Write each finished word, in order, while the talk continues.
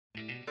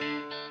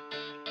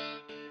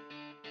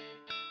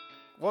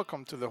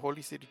Welcome to the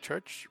Holy City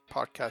Church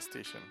podcast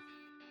station.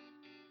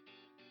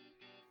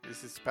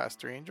 This is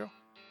Pastor Angel.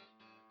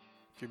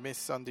 If you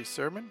missed Sunday's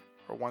sermon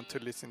or want to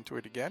listen to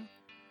it again,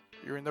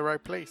 you're in the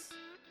right place.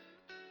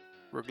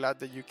 We're glad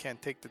that you can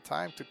take the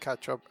time to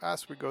catch up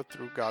as we go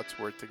through God's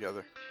Word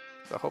together.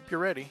 So I hope you're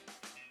ready,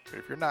 but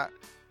if you're not,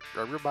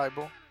 grab your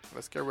Bible.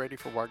 Let's get ready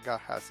for what God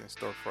has in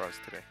store for us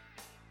today.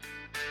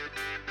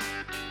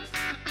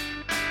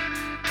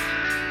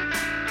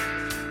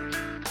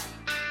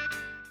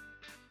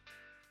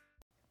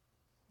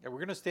 Yeah, we're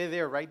going to stay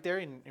there, right there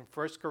in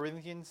 1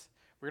 Corinthians.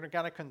 We're going to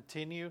kind of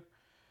continue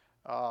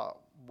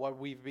what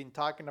we've been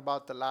talking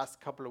about the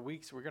last couple of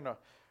weeks. We're going to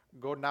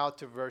go now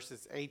to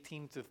verses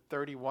 18 to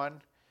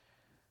 31.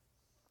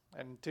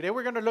 And today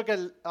we're going to look at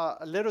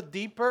a little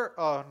deeper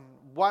on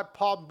what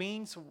Paul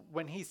means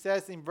when he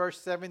says in verse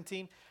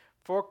 17,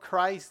 "For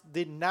Christ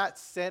did not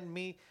send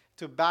me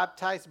to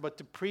baptize, but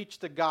to preach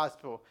the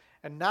gospel,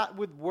 and not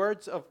with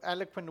words of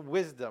eloquent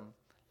wisdom,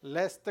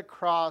 lest the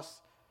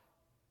cross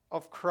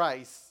of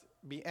Christ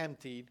be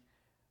emptied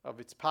of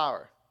its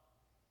power."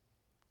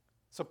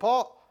 So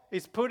Paul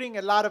is putting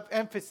a lot of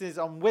emphasis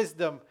on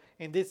wisdom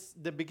in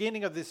the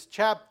beginning of this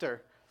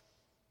chapter.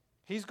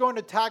 He's going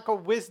to tackle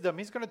wisdom.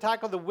 He's going to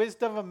tackle the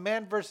wisdom of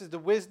men versus the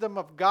wisdom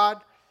of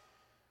God.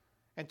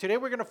 And today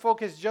we're going to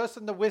focus just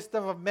on the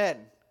wisdom of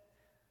men,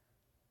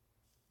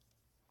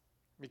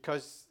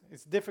 because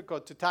it's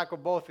difficult to tackle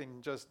both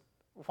in just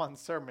one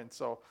sermon.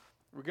 So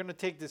we're going to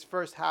take this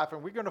first half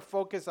and we're going to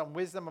focus on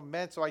wisdom of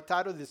men. So I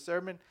titled this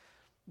sermon,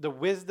 "The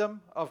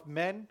Wisdom of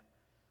Men,"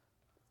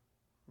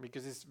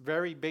 because it's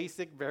very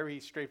basic, very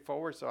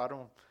straightforward, so I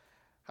don't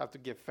have to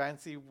get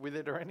fancy with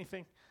it or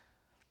anything.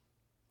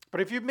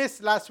 But if you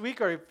missed last week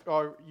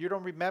or you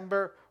don't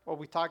remember what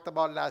we talked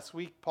about last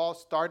week, Paul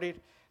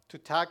started to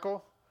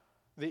tackle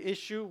the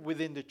issue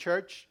within the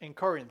church in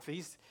Corinth.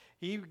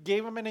 He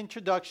gave them an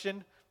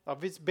introduction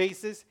of its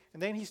basis,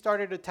 and then he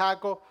started to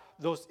tackle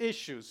those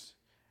issues.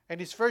 And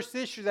his first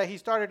issue that he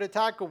started to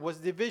tackle was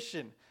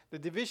division, the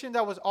division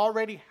that was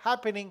already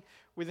happening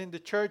within the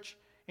church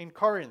in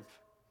Corinth.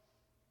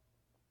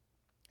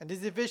 And this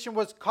division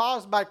was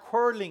caused by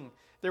quarreling.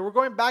 They were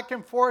going back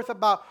and forth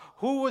about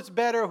who was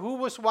better, who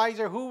was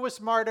wiser, who was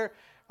smarter,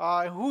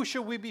 who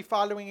should we be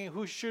following and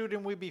who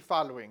shouldn't we be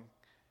following.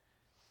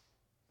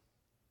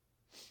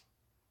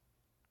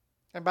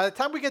 And by the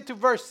time we get to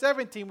verse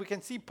 17, we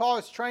can see Paul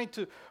is trying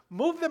to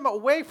move them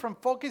away from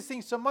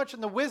focusing so much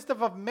on the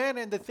wisdom of men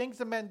and the things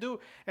that men do.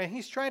 And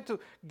he's trying to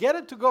get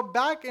it to go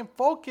back and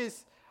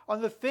focus on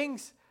the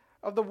things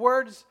of the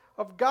words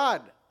of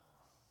God.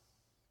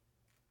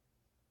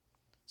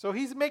 So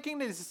he's making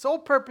this sole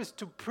purpose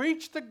to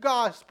preach the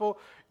gospel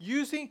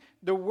using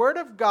the word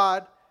of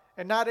God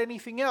and not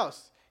anything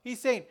else. He's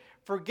saying,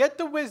 forget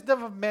the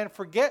wisdom of men,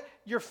 forget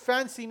your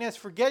fanciness,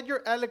 forget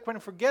your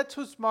eloquence, forget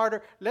who's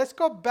smarter. Let's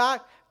go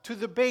back to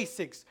the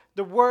basics,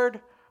 the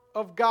word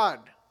of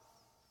God.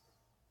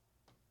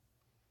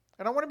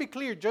 And I want to be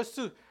clear, just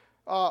to,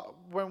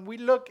 when we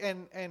look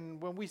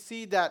and when we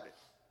see that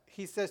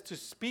he says to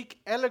speak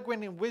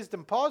eloquent in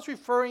wisdom, Paul's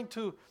referring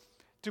to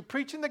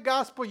preaching the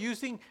gospel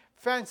using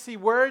fancy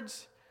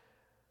words,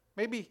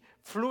 maybe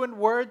fluent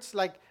words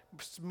like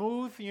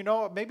smooth,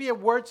 maybe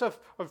words of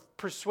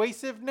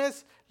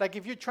persuasiveness. Like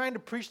if you're trying to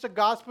preach the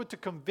gospel to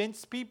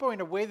convince people in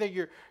a way that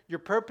your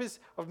purpose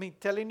of me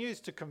telling you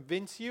is to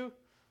convince you.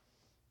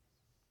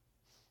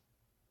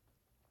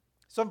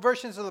 Some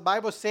versions of the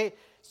Bible say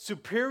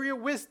superior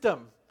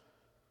wisdom.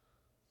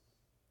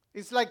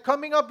 It's like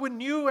coming up with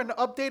new and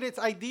updated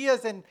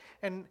ideas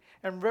and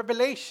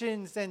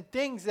revelations and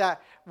things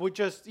that would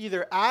just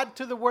either add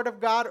to the Word of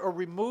God or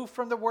remove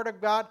from the Word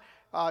of God,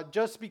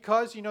 just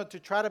because, to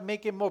try to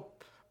make it more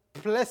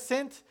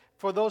pleasant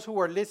for those who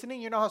are listening.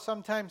 You know how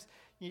sometimes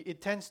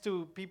it tends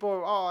to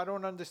people, I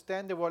don't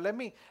understand it. Well, let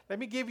me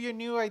give you a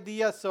new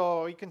idea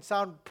so it can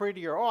sound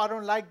prettier. I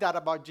don't like that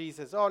about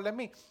Jesus. Let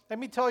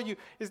me tell you,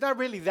 it's not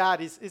really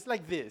that. It's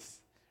like this,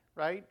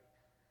 right?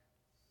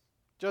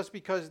 Just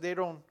because they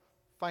don't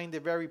find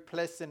it very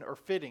pleasant or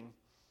fitting.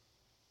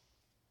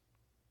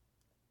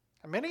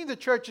 And many in the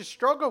churches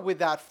struggle with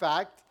that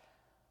fact,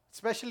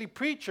 especially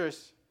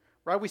preachers,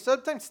 right? We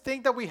sometimes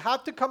think that we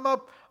have to come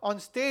up on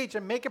stage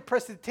and make a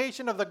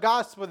presentation of the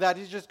gospel that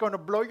is just going to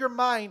blow your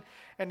mind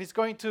and it's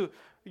going to,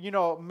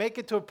 make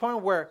it to a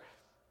point where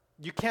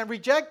you can't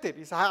reject it.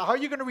 It's how are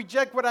you going to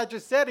reject what I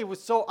just said? It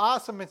was so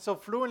awesome and so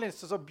fluent and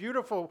so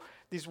beautiful.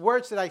 These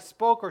words that I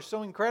spoke are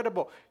so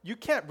incredible. You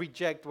can't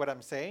reject what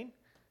I'm saying.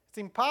 It's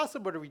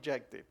impossible to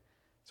reject it.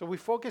 So we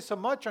focus so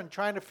much on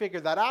trying to figure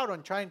that out,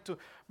 on trying to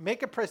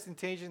make a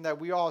presentation that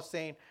we all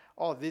saying,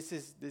 this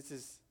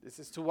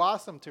is too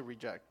awesome to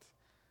reject.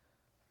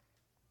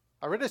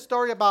 I read a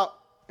story about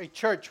a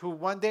church who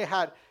one day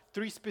had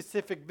 3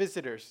 specific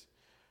visitors.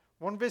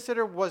 One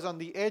visitor was on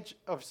the edge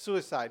of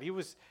suicide. He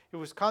was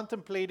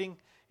contemplating,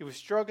 he was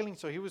struggling,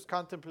 so he was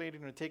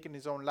contemplating on taking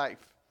his own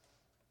life.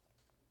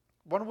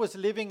 One was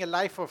living a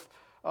life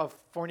of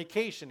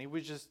fornication. He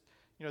was just,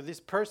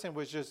 this person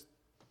was just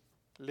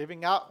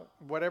living out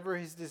whatever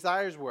his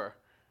desires were.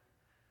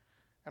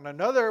 And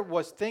another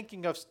was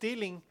thinking of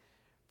stealing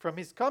from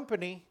his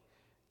company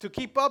to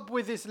keep up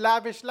with his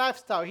lavish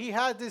lifestyle. He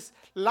had this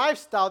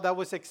lifestyle that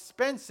was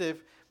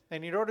expensive,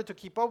 and in order to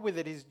keep up with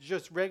it, his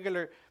just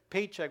regular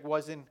paycheck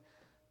wasn't,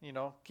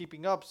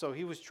 keeping up. So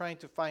he was trying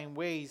to find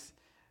ways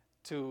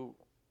to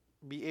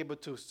be able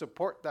to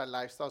support that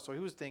lifestyle. So he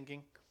was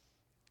thinking,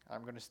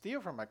 I'm going to steal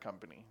from my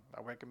company.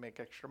 That way I can make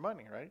extra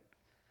money, right?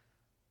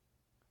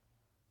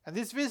 And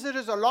these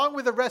visitors, along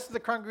with the rest of the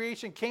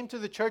congregation, came to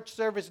the church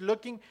service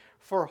looking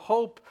for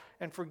hope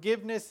and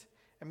forgiveness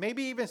and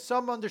maybe even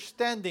some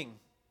understanding.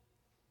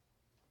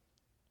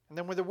 And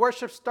then when the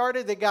worship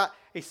started, they got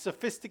a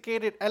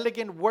sophisticated,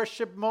 elegant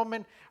worship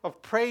moment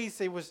of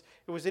praise. It was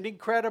an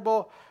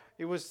incredible,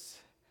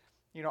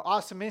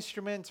 awesome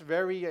instruments,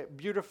 very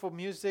beautiful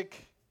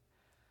music.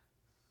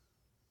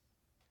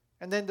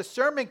 And then the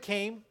sermon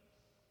came,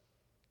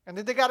 and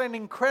then they got an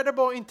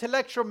incredible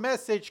intellectual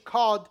message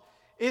called,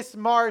 Is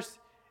Mars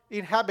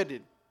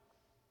Inhabited?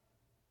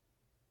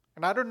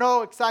 And I don't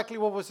know exactly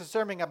what was the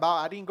sermon about.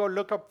 I didn't go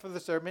look up for the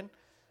sermon.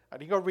 I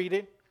didn't go read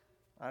it.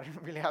 I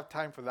didn't really have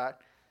time for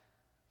that.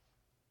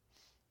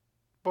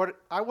 But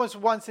I was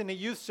once in a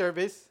youth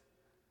service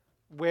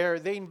where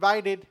they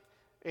invited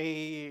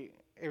a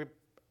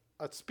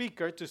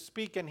speaker to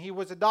speak, and he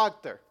was a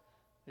doctor.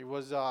 He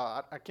was,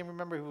 I can't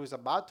remember if he was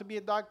about to be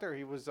a doctor or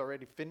he was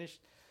already finished.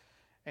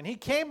 And he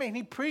came and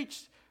he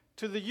preached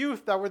to the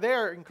youth that were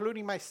there,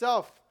 including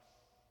myself.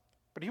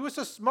 But he was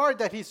so smart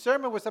that his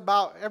sermon was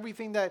about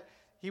everything that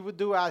he would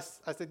do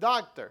as a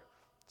doctor.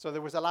 So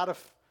there was a lot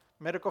of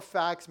medical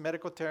facts,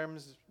 medical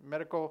terms,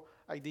 medical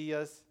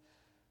ideas.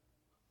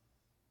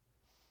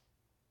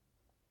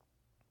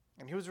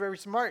 And he was very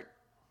smart.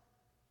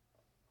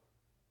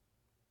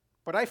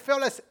 But I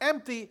felt as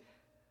empty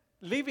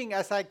leaving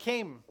as I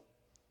came.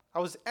 I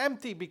was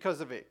empty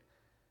because of it.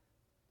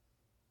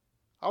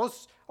 I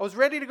was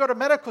ready to go to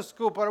medical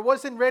school, but I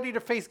wasn't ready to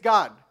face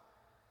God.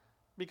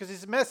 Because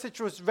his message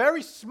was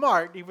very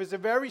smart. He was a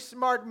very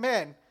smart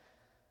man.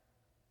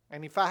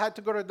 And if I had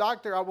to go to a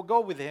doctor, I would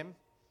go with him.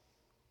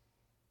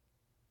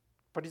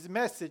 But his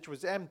message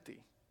was empty.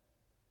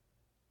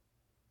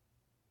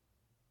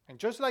 And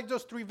just like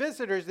those three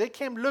visitors, they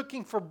came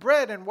looking for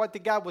bread, and what they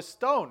got was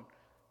stone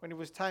when it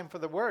was time for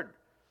the word.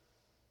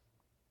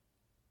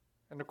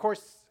 And of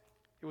course,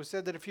 it was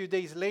said that a few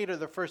days later,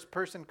 the first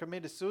person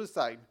committed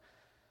suicide.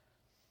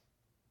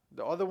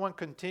 The other one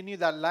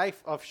continued that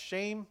life of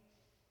shame.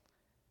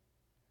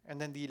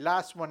 And then the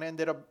last one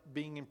ended up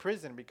being in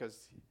prison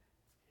because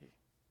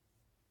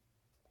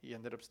he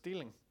ended up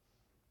stealing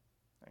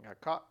and got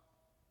caught.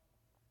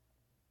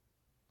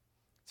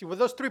 See, what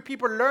those three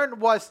people learned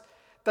was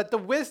that the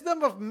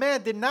wisdom of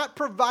man did not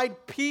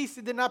provide peace,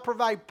 it did not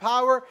provide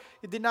power,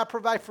 it did not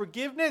provide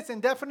forgiveness, and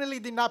definitely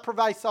did not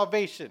provide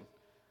salvation.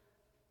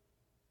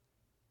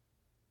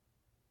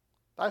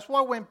 That's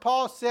why when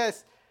Paul said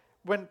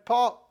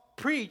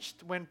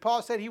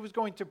he was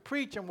going to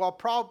preach, and while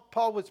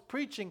Paul was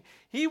preaching,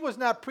 he was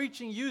not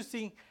preaching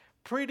using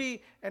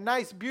pretty and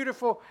nice,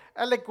 beautiful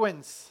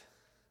eloquence.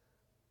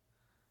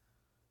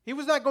 He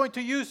was not going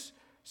to use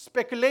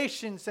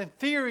speculations and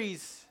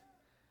theories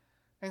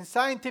and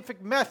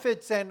scientific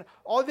methods and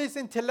all these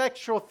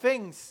intellectual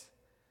things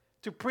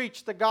to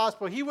preach the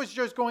gospel. He was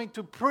just going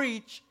to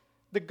preach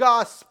the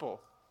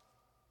gospel.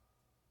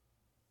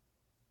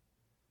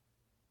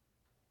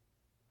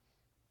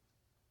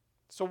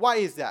 So why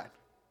is that?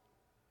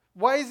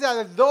 Why is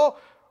that though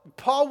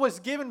Paul was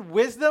given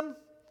wisdom,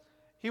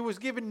 he was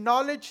given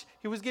knowledge,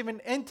 he was given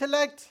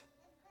intellect,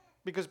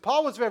 because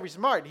Paul was very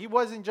smart. He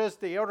wasn't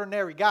just the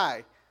ordinary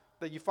guy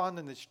that you found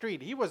in the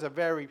street. He was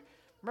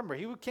remember,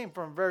 he came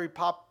from a very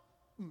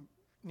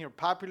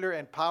popular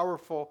and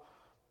powerful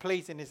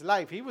place in his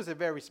life. He was a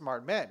very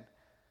smart man.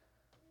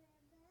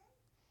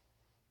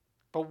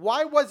 But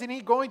why wasn't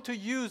he going to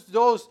use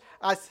those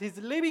as his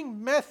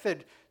living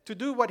method to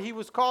do what he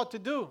was called to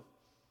do?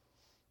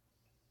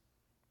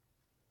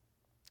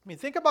 I mean,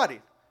 think about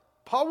it.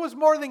 Paul was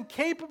more than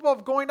capable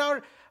of going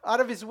out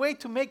of his way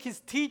to make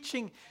his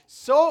teaching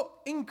so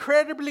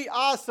incredibly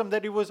awesome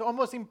that it was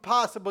almost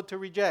impossible to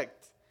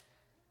reject.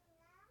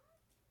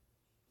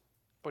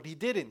 But he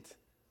didn't.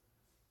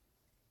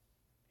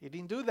 He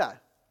didn't do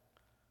that.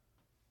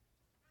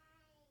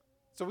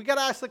 So we got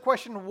to ask the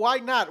question, why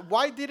not?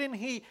 Why didn't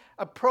he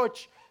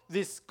approach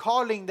this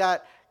calling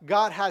that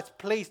God has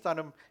placed on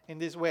him in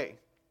this way?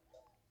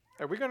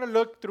 And we're going to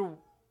look through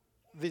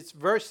these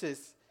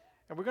verses,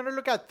 and we're going to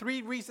look at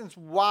 3 reasons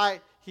why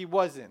he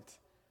wasn't.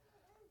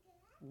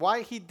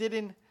 Why he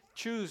didn't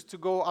choose to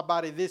go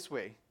about it this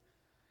way.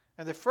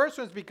 And the first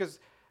one is because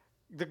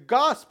the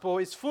gospel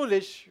is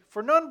foolish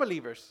for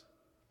non-believers.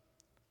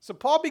 So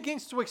Paul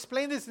begins to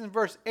explain this in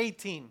verse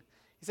 18.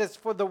 He says,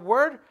 "For the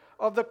word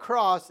of the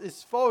cross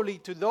is folly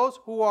to those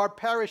who are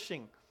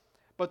perishing,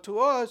 but to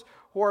us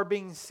who are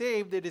being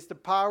saved it is the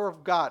power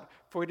of God.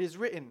 For it is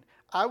written,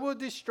 I will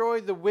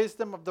destroy the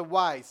wisdom of the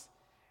wise,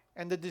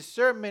 and the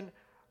discernment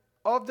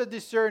of the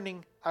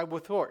discerning I will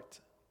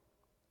thwart."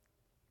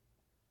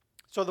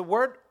 So the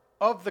word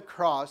of the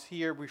cross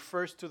here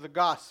refers to the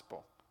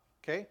gospel.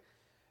 Okay?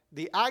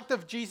 The act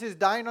of Jesus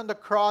dying on the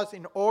cross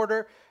in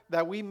order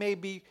that we may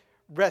be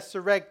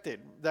resurrected,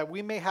 that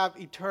we may have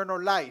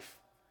eternal life.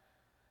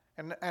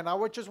 And I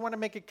would just want to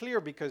make it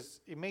clear because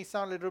it may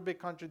sound a little bit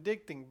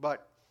contradicting,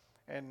 but,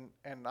 and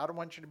I don't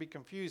want you to be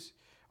confused.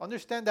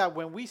 Understand that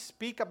when we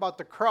speak about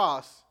the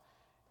cross,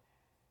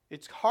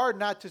 it's hard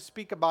not to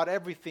speak about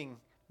everything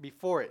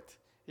before it.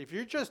 If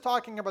you're just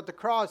talking about the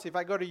cross, if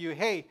I go to you,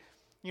 hey,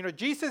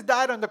 Jesus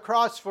died on the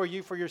cross for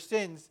you, for your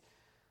sins,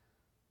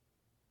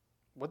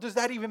 what does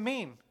that even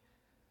mean?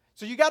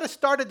 So you got to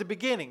start at the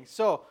beginning.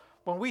 So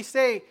when we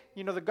say,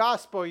 the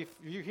gospel, if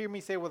you hear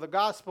me say, well, the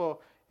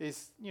gospel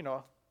is,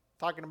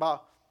 talking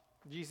about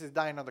Jesus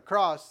dying on the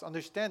cross,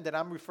 understand that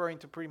I'm referring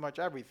to pretty much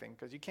everything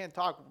because you can't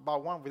talk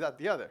about one without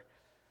the other.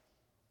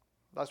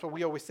 That's what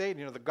we always say,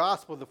 the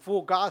gospel, the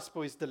full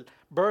gospel is the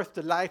birth,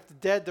 the life, the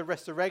death, the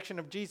resurrection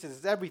of Jesus.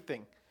 It's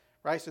everything,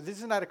 right? So this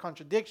is not a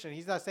contradiction.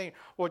 He's not saying,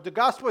 well, the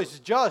gospel is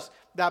just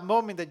that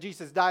moment that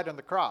Jesus died on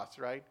the cross,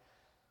 right?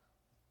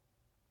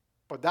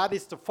 But that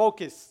is the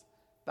focus.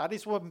 That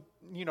is what,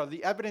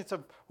 the evidence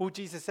of who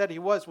Jesus said he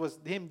was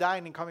him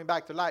dying and coming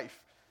back to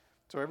life.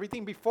 So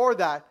everything before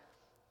that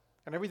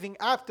and everything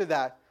after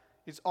that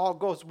all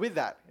goes with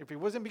that. If it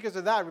wasn't because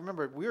of that,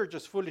 remember, we were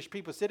just foolish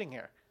people sitting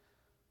here.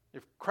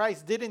 If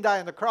Christ didn't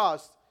die on the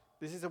cross,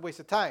 this is a waste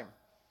of time.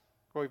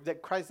 Or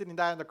if Christ didn't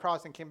die on the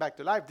cross and came back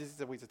to life, this is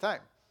a waste of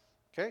time.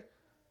 Okay?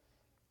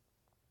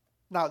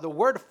 Now, the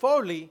word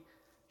folly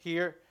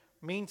here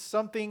means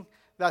something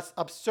that's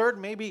absurd,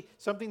 maybe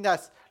something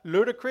that's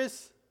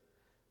ludicrous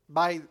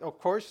by, of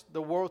course,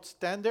 the world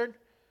standard.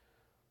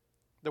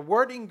 The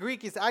word in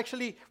Greek is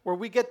actually where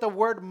we get the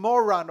word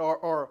moron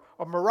or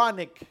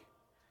moronic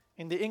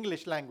in the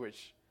English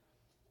language.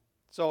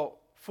 So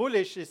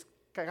foolish is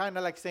kind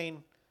of like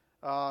saying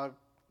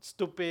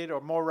stupid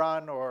or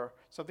moron or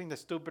something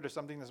that's stupid or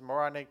something that's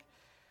moronic.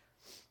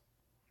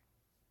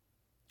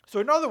 So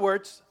in other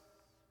words,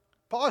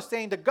 Paul is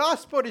saying the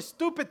gospel is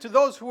stupid to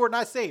those who are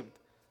not saved.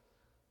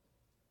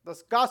 The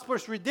gospel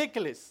is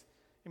ridiculous.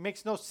 It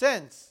makes no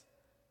sense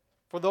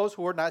for those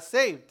who are not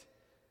saved.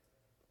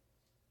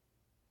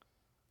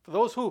 For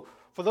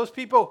those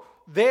people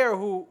there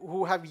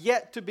who have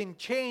yet to been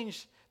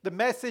changed, the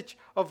message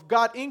of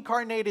God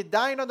incarnated,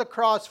 dying on the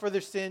cross for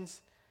their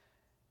sins,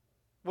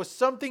 was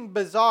something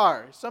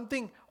bizarre,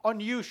 something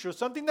unusual,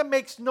 something that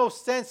makes no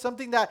sense,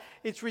 something that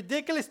it's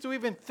ridiculous to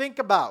even think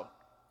about.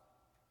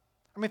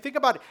 I mean, think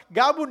about it.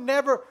 God would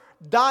never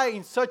die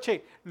in such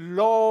a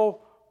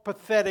low,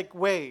 pathetic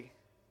way.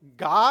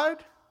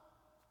 God?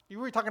 You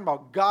were talking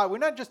about God. We're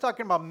not just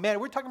talking about men.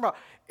 We're talking about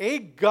a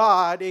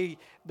God,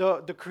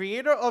 the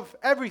creator of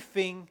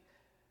everything,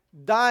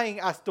 dying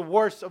as the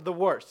worst of the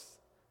worst.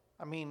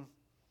 I mean,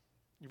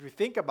 if you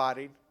think about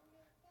it,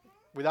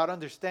 without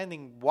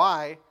understanding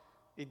why,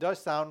 it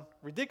does sound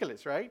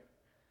ridiculous, right?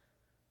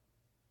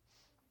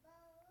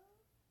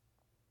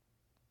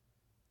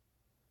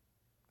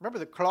 Remember,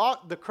 the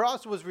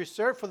cross was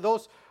reserved for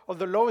those of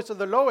the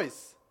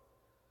lowest.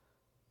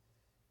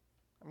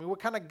 I mean, what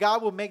kind of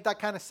God would make that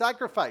kind of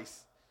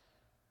sacrifice?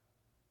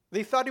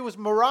 They thought it was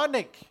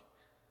moronic.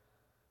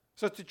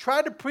 So to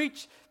try to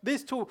preach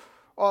this to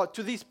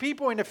these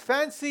people in a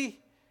fancy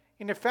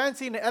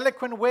and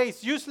eloquent way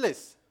is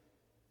useless.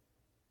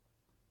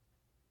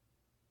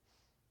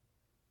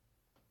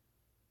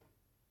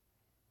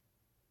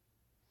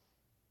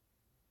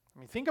 I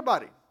mean, think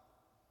about it.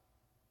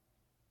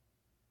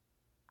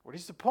 What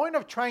is the point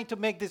of trying to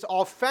make this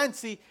all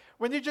fancy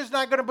when they're just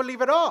not going to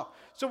believe at all?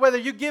 So whether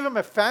you give them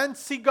a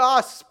fancy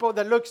gospel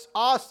that looks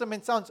awesome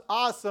and sounds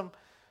awesome,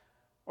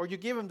 or you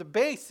give them the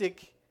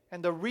basic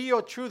and the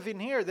real truth in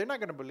here, they're not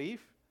going to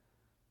believe.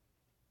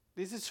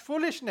 This is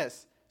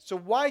foolishness. So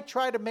why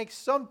try to make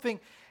something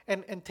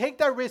and take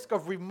that risk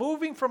of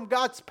removing from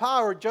God's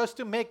power just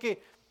to make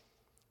it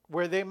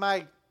where they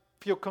might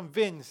feel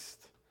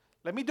convinced?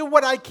 Let me do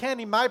what I can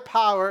in my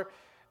power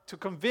to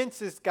convince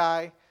this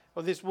guy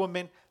or this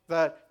woman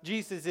that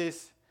Jesus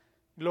is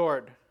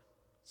Lord.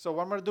 So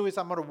what I'm going to do is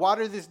I'm going to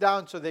water this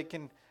down so they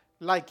can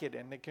like it.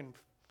 And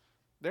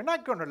they're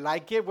not going to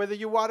like it whether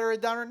you water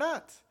it down or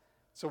not.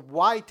 So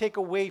why take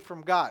away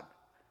from God?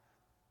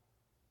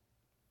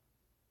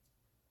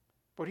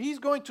 But he's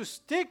going to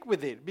stick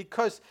with it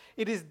because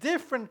it is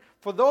different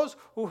for those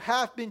who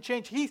have been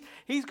changed.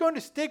 He's going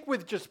to stick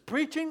with just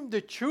preaching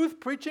the truth,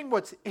 preaching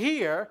what's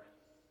here.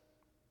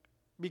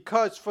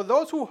 Because for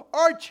those who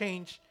are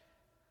changed,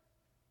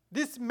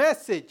 this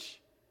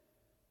message,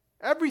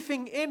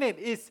 everything in it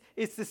is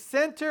the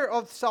center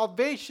of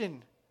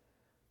salvation.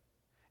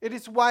 It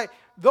is why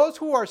those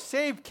who are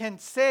saved can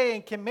say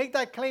and can make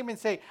that claim and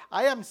say,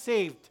 I am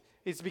saved.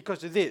 It's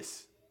because of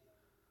this.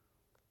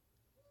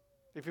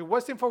 If it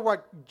wasn't for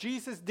what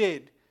Jesus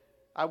did,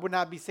 I would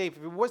not be saved.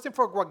 If it wasn't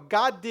for what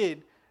God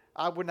did,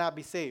 I would not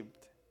be saved.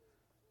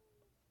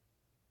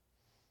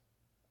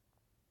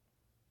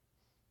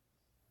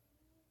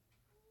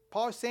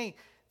 Paul is saying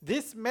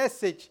this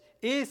message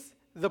is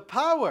the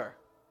power.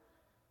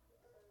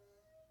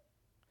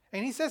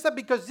 And he says that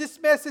because this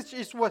message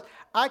is what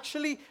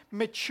actually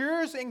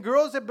matures and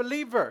grows a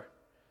believer.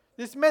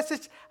 This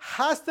message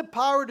has the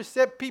power to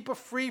set people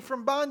free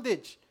from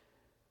bondage.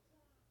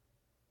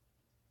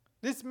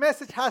 This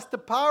message has the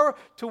power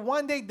to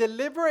one day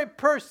deliver a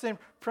person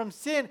from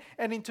sin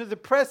and into the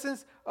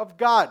presence of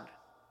God.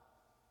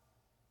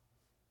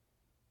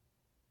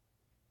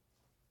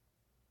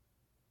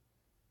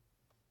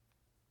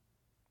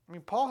 I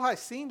mean, Paul has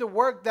seen the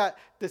work that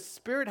the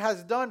Spirit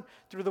has done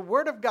through the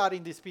Word of God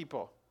in these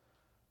people.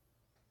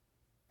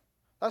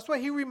 That's why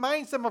he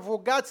reminds them of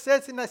what God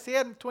says in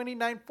Isaiah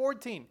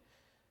 29:14.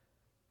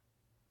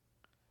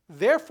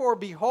 Therefore,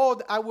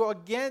 behold, I will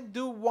again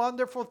do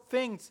wonderful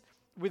things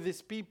with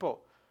this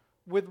people,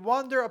 with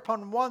wonder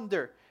upon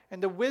wonder,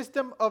 and the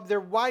wisdom of their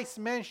wise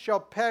men shall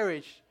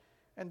perish,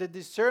 and the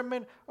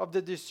discernment of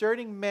the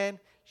discerning men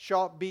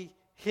shall be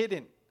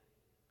hidden.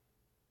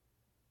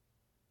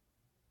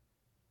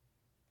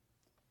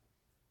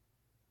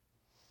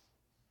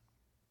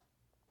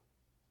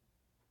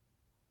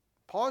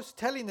 Paul's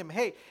telling them,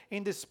 hey,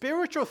 in the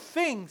spiritual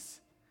things,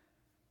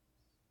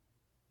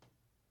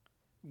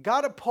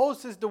 God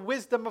opposes the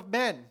wisdom of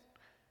men.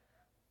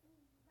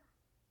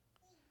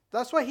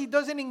 That's why he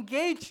doesn't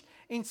engage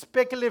in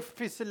speculative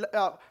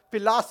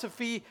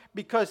philosophy,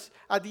 because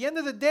at the end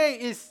of the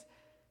day,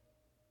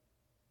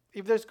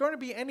 if there's going to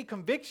be any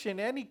conviction,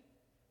 any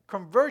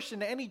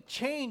conversion, any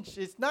change,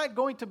 it's not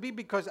going to be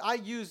because I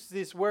use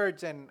these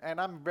words and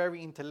I'm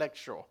very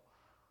intellectual.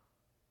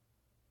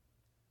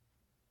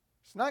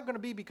 It's not going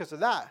to be because of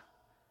that.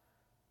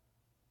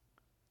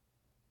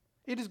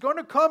 It is going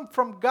to come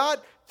from God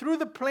through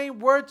the plain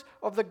words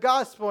of the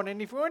gospel.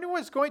 And if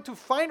anyone's going to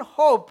find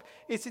hope,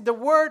 it's in the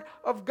word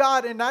of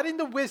God and not in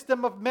the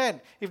wisdom of men.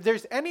 If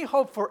there's any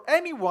hope for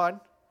anyone,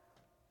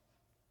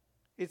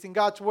 it's in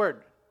God's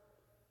word.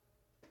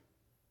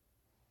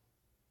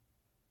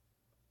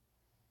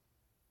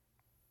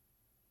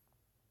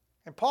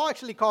 And Paul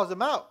actually calls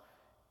them out.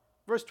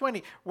 Verse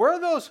 20, where are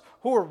those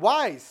who are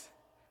wise?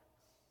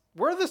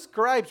 Where are the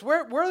scribes?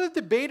 Where are the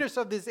debaters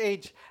of this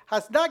age?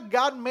 Has not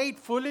God made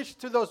foolish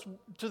to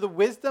the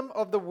wisdom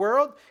of the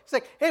world? It's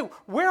like, hey,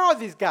 where are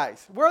these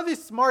guys? Where are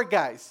these smart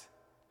guys?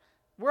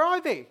 Where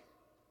are they?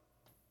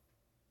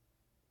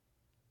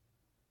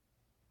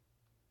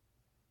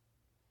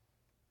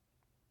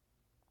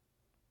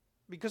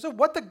 Because of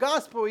what the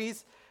gospel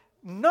is,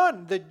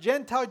 none, the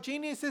Gentile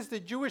geniuses, the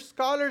Jewish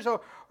scholars,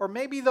 or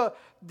maybe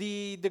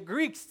the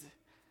Greeks,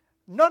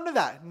 none of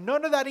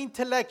that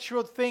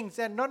intellectual things,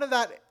 and none of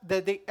that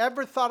they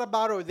ever thought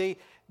about, or they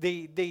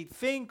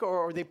think,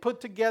 or they put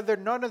together,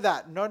 none of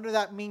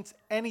that means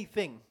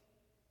anything.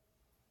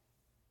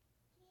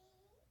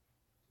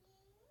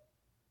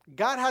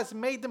 God has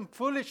made them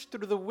foolish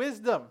through the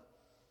wisdom.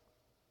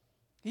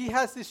 He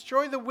has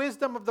destroyed the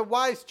wisdom of the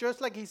wise,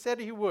 just like he said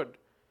he would.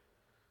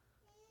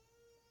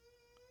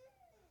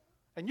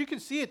 And you can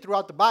see it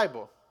throughout the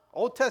Bible,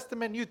 Old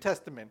Testament, New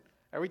Testament.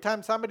 Every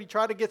time somebody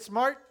tried to get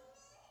smart,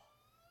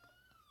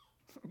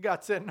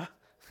 God said, no,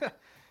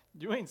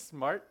 you ain't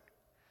smart.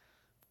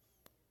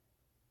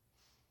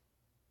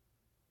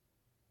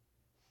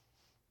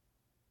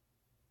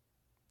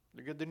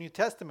 Look at the New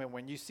Testament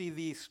when you see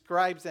the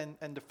scribes and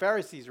the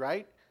Pharisees,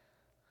 right?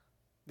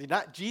 Did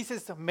not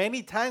Jesus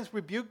many times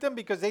rebuke them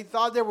because they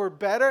thought they were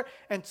better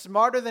and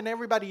smarter than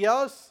everybody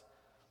else?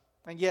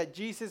 And yet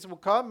Jesus will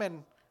come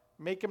and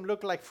make them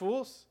look like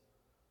fools?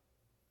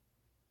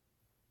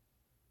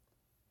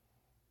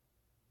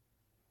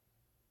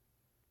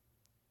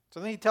 So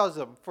then he tells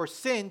them, for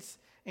since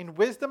in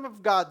wisdom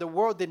of God the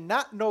world did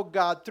not know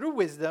God through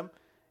wisdom,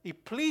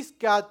 it pleased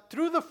God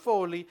through the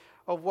folly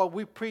of what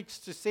we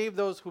preach to save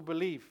those who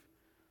believe.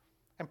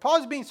 And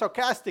Paul's being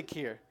sarcastic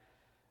here.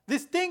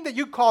 This thing that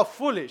you call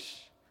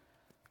foolish,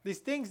 these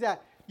things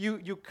that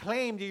you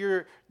claim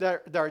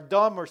that are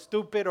dumb or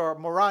stupid or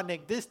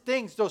moronic, these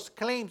things, those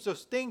claims,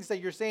 those things that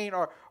you're saying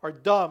are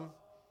dumb,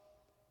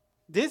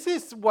 this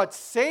is what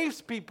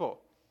saves people.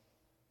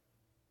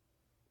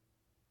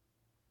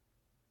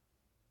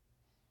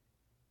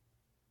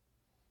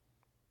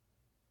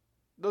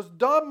 Those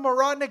dumb,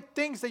 moronic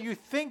things that you're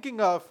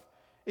thinking of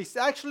is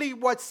actually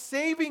what's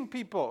saving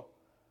people.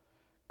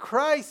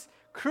 Christ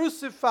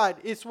crucified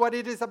is what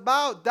it is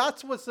about.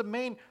 That's what's the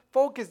main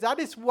focus. That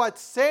is what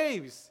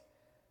saves.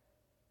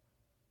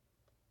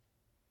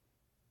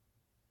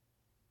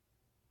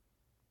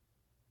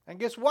 And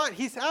guess what?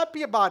 He's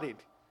happy about it.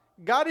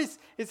 God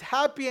is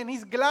happy and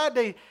he's glad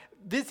that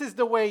this is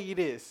the way it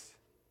is.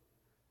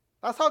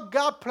 That's how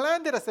God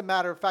planned it, as a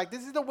matter of fact.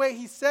 This is the way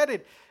he said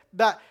it.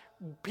 That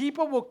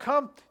people will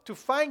come to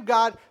find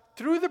God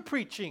through the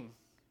preaching,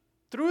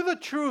 through the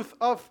truth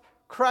of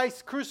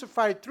Christ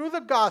crucified, through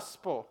the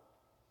gospel.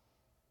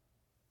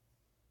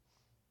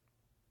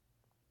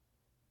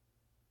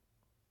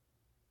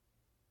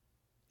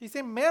 He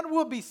said man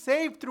will be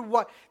saved through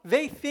what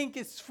they think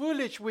is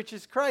foolish, which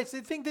is Christ. They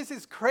think this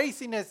is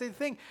craziness. They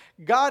think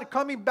God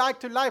coming back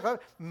to life.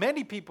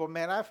 Many people,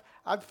 man,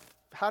 I've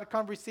had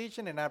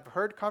conversation and I've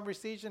heard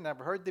conversation, I've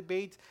heard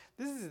debates.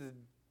 This is the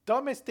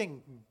dumbest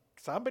thing.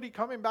 Somebody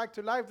coming back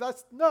to life,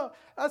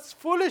 that's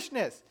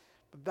foolishness.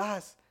 But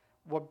that's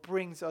what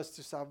brings us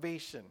to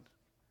salvation.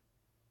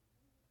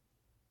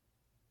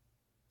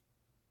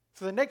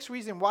 So the next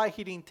reason why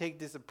he didn't take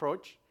this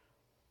approach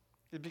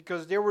is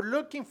because they were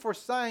looking for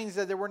signs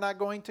that they were not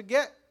going to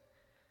get.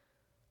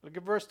 Look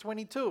at verse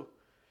 22.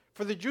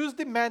 For the Jews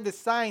demanded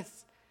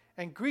signs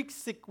and Greeks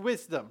seek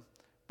wisdom,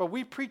 but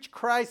we preach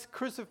Christ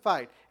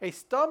crucified, a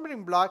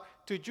stumbling block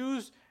to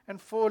Jews and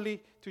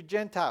folly to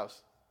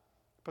Gentiles.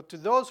 But to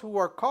those who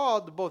are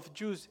called, both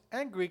Jews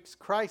and Greeks,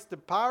 Christ, the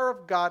power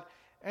of God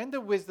and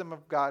the wisdom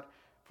of God.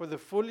 For the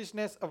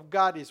foolishness of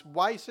God is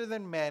wiser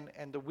than men,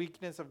 and the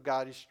weakness of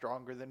God is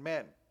stronger than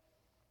men.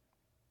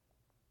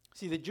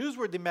 See, the Jews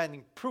were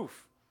demanding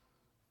proof.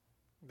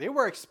 They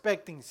were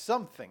expecting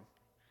something.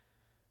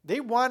 They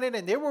wanted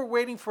and they were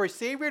waiting for a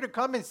Savior to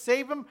come and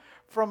save them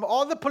from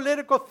all the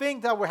political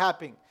things that were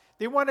happening.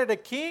 They wanted a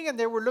king, and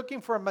they were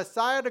looking for a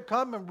Messiah to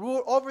come and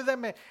rule over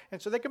them,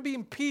 and so they can be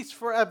in peace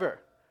forever.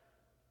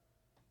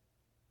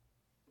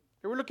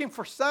 They were looking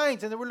for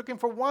signs, and they were looking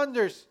for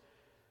wonders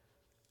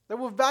that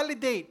will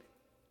validate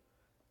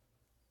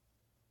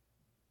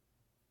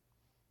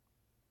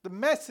the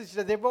message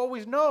that they've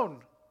always known.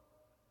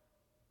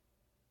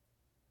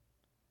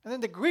 And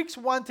then the Greeks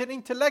wanted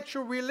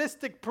intellectual,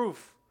 realistic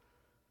proof.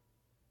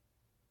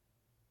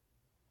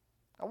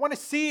 I want to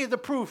see the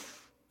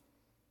proof.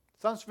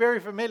 Sounds very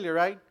familiar,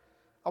 right?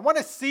 I want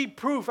to see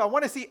proof. I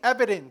want to see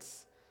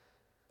evidence.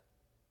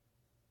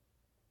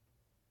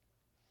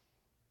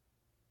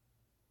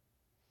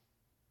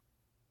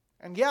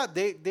 And yeah,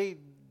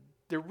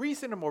 they're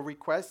reasonable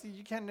requests.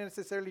 You can't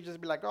necessarily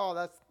just be like, oh,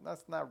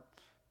 that's not.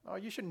 Oh,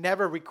 you should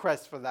never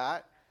request for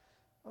that.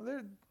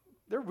 Well,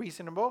 they're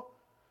reasonable.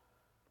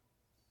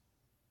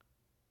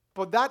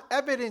 But that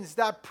evidence,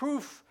 that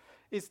proof,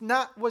 is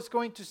not what's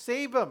going to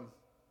save them.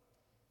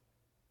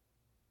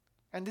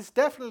 And it's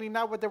definitely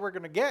not what they were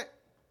going to get.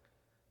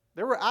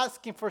 They were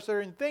asking for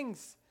certain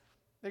things.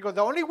 They go,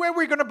 the only way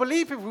we're going to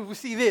believe if we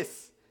see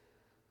this.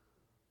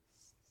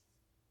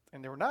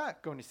 And they were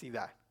not going to see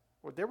that.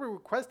 What they were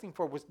requesting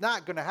for was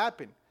not going to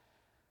happen.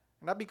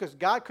 Not because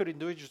God couldn't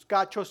do it, just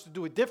God chose to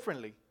do it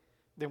differently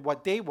than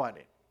what they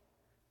wanted.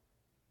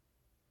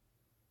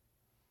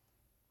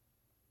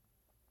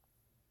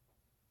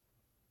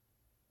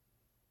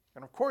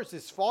 And of course,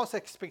 this false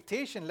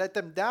expectation let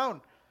them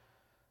down.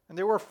 And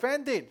they were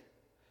offended.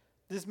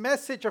 This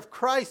message of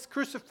Christ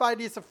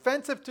crucified is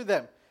offensive to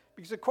them.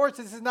 Because of course,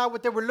 this is not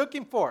what they were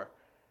looking for.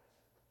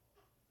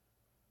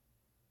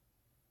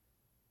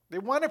 They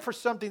wanted for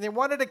something. They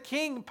wanted a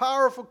king,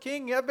 powerful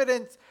king,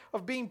 evidence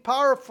of being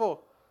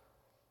powerful.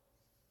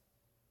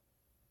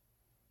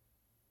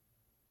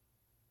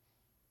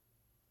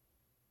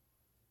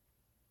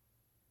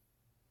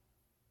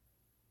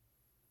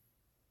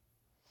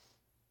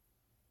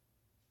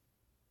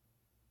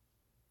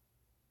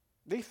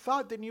 They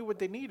thought they knew what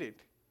they needed.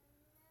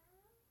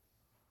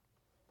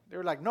 They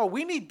were like, no,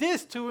 we need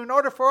this in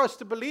order for us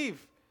to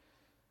believe.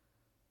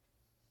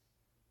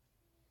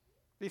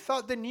 They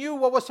thought they knew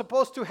what was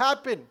supposed to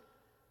happen.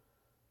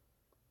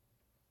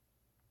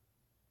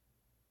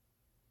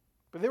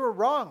 But they were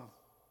wrong.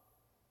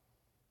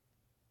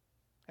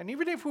 And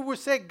even if we would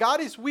say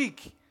God is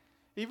weak,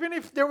 even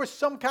if there was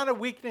some kind of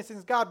weakness in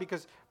God,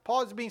 because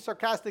Paul is being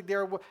sarcastic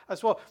there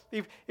as well.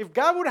 If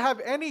God would have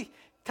any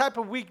type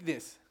of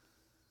weakness,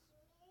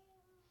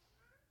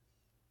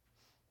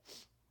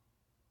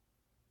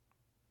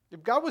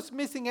 if God was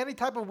missing any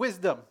type of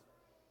wisdom,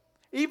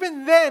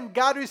 even then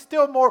God is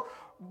still more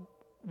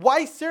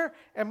wiser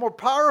and more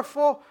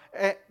powerful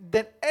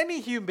than any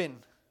human.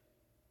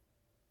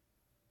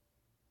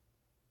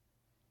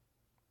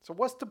 So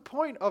what's the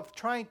point of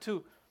trying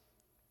to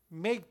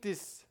make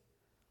this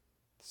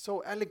so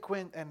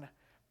eloquent and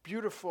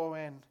beautiful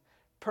and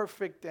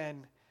perfect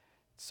and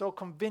so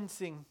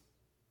convincing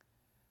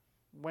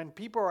when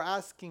people are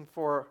asking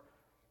for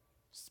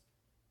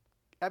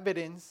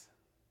evidence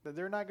that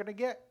they're not going to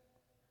get?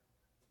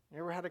 You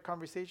ever had a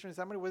conversation with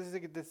somebody? What is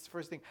this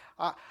first thing?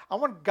 I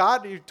want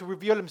God to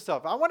reveal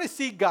himself. I want to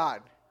see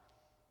God.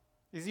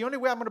 It's the only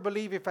way I'm going to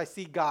believe if I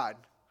see God.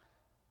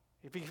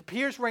 If he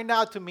appears right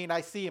now to me and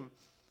I see him,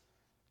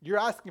 you're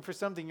asking for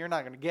something you're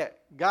not going to get.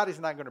 God is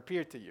not going to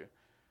appear to you.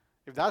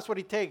 If that's what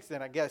he takes,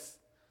 then I guess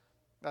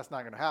that's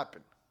not going to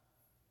happen.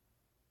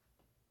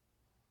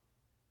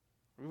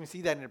 We can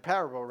see that in the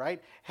parable,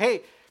 right?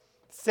 Hey,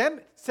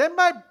 send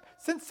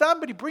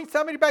somebody, bring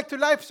somebody back to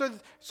life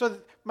so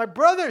my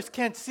brothers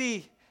can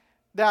see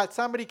that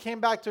somebody came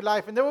back to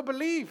life and they will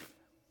believe.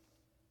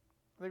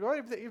 They go,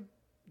 if they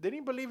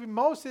didn't believe in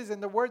Moses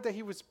and the word that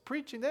he was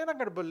preaching, they're not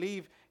going to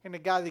believe in the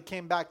guy that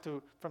came back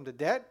from the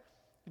dead.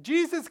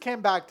 Jesus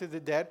came back to the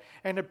dead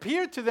and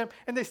appeared to them,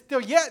 and they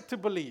still yet to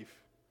believe.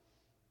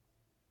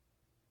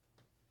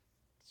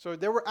 So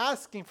they were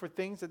asking for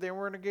things that they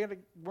weren't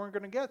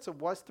going to get. So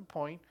what's the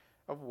point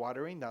of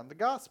watering down the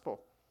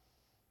gospel?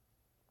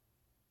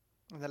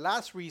 And the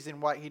last reason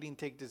why he didn't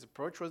take this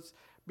approach was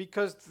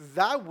because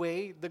that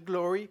way the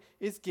glory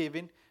is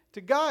given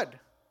to God.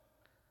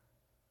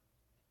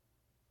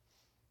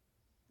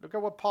 Look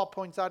at what Paul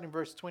points out in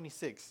verse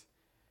 26.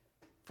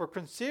 For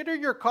consider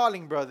your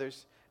calling,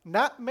 brothers.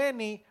 Not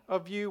many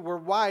of you were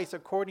wise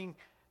according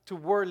to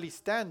worldly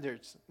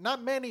standards.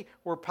 Not many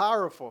were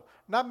powerful.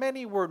 Not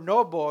many were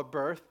noble of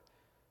birth.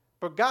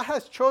 But God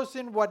has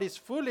chosen what is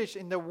foolish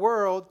in the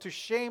world to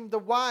shame the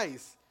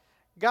wise.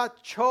 God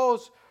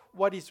chose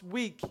what is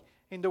weak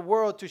in the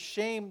world to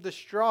shame the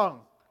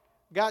strong.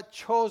 God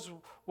chose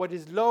what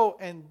is low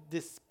and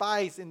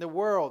despised in the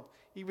world,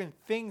 even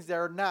things that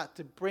are not,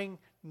 to bring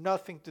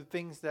nothing to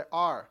things that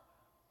are.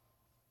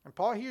 And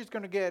Paul here is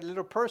going to get a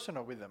little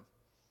personal with them.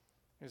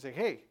 He's like,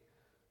 hey,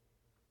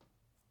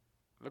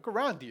 look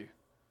around you.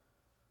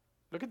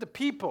 Look at the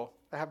people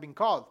that have been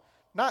called.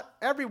 Not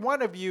every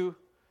one of you,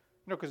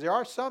 because there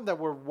are some that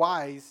were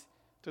wise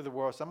to the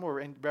world. Some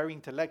were very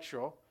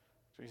intellectual.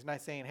 So he's not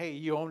saying, hey,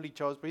 you only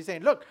chose. But he's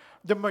saying, look,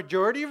 the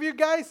majority of you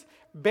guys,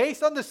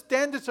 based on the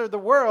standards of the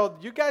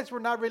world, you guys were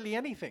not really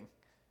anything.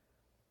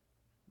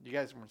 You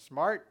guys weren't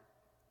smart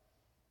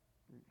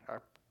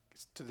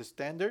to the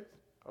standard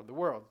of the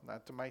world,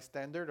 not to my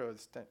standard or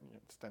the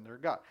standard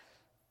of God.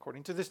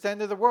 According to the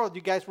standard of the world,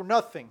 you guys were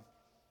nothing.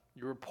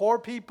 You were poor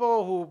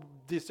people who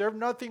deserved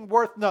nothing,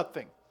 worth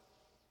nothing.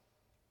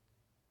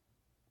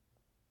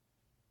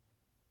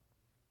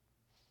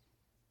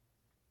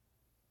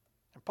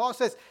 And Paul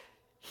says,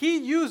 he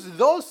used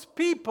those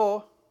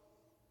people,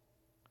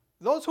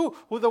 those who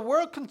the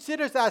world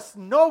considers as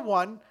no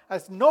one,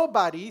 as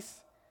nobodies.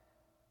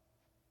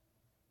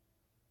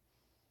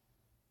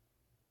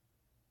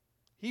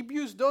 He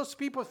used those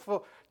people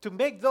to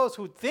make those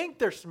who think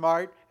they're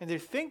smart and they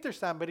think they're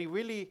somebody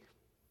really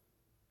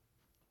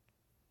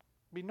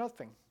be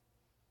nothing.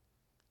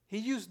 He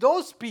used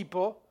those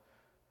people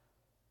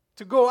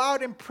to go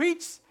out and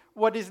preach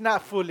what is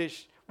not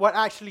foolish, what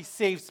actually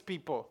saves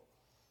people.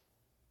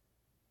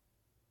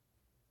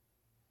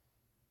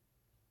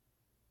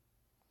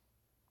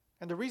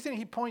 And the reason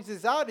he points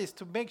this out is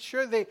to make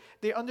sure they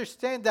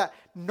understand that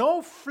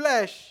no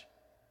flesh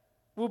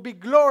will be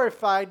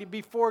glorified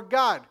before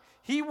God.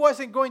 He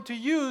wasn't going to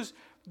use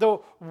the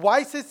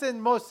wisest and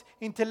most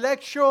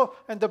intellectual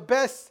and the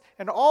best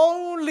and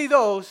only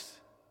those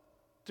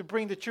to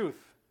bring the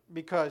truth,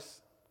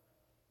 because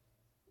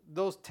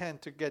those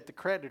tend to get the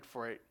credit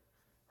for it.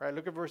 Right?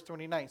 Look at verse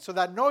 29. So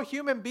that no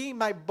human being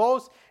might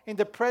boast in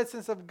the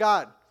presence of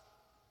God.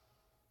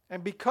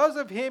 And because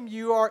of him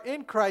you are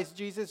in Christ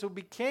Jesus, who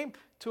became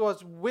to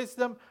us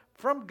wisdom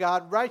from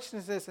God,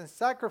 righteousness and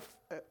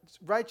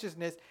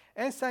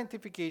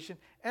sanctification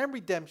and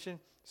redemption,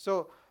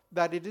 so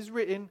that it is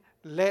written,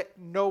 let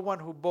no one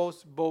who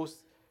boasts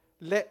boast,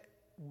 let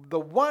the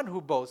one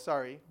who boasts,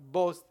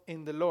 boast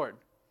in the Lord.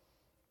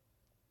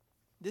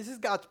 This is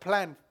God's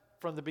plan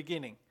from the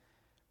beginning,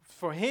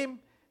 for him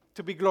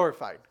to be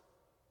glorified.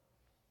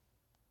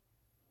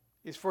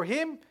 It's for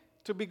him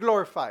to be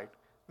glorified.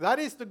 That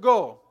is the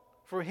goal,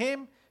 for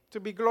him to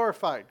be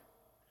glorified.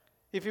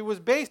 If it was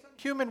based on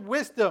human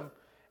wisdom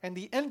and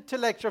the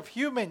intellect of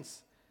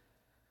humans,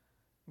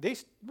 they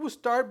would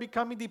start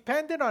becoming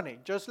dependent on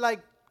it, just like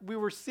we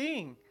were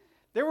seeing.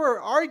 They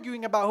were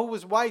arguing about who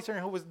was wiser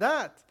and who was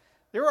not.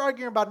 They were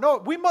arguing about, no,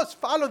 we must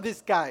follow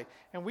this guy.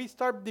 And we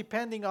start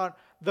depending on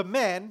the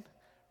man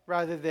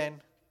rather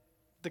than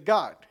the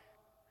God.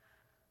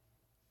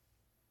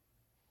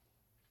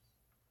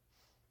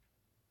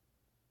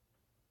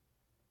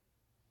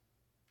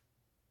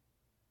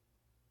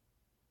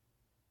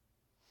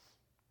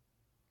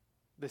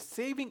 The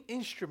saving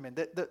instrument,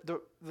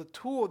 the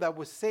tool that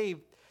was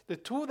saved, the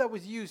tool that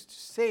was used to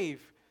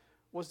save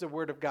was the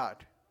Word of God.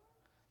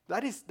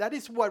 That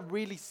is what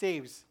really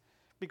saves.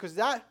 Because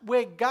that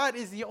way God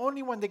is the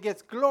only one that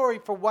gets glory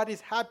for what is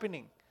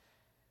happening.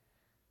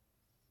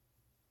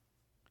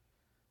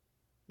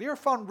 They are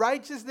found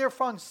righteous, they are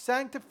found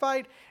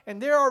sanctified,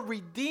 and they are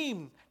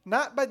redeemed,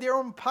 not by their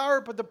own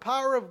power, but the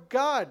power of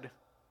God.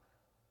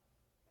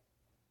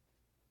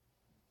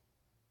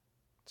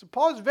 So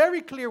Paul is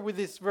very clear with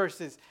these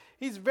verses.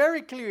 He's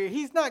very clear.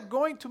 He's not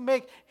going to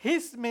make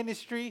his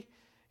ministry,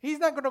 he's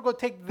not going to go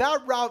take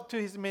that route to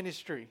his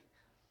ministry.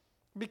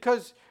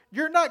 Because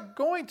you're not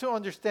going to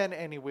understand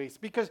anyways.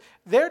 Because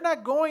they're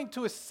not going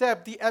to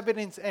accept the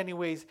evidence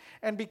anyways.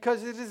 And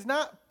because it is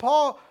not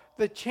Paul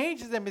that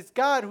changes them, it's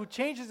God who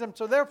changes them.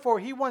 So therefore,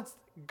 he wants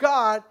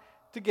God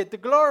to get the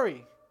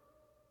glory.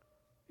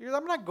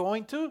 I'm not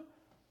going to.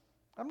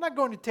 I'm not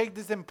going to take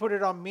this and put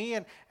it on me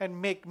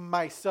and make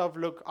myself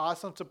look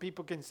awesome so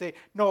people can say,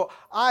 no,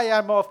 I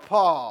am of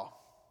Paul.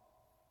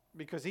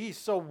 Because he's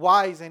so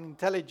wise and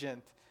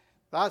intelligent.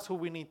 That's who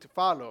we need to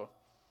follow.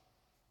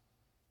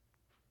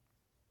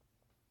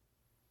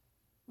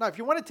 Now, if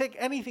you want to take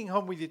anything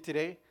home with you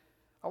today,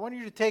 I want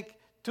you to take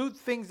two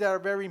things that are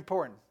very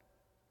important.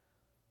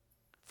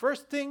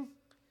 First thing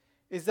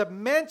is that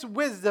man's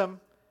wisdom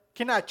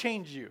cannot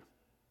change you.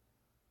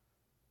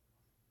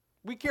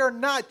 We are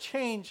not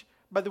changed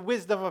by the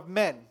wisdom of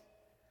men.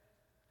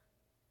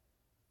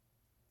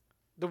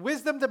 The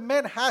wisdom that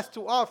man has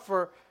to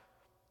offer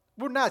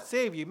will not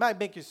save you. It might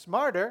make you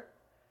smarter,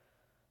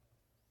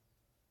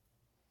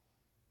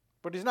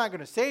 but it's not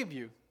going to save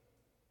you.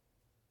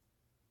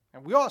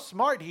 And we all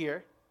smart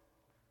here.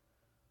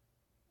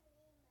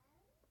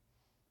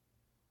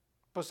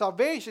 But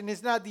salvation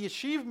is not the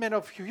achievement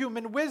of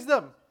human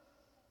wisdom.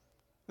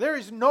 There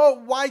is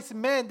no wise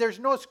man, there's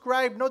no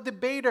scribe, no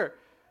debater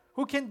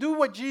who can do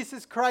what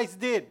Jesus Christ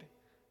did.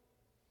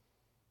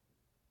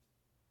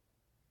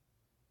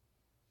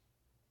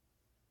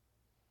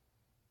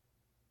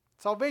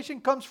 Salvation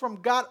comes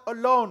from God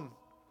alone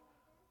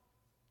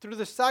through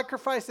the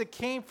sacrifice that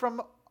came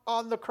from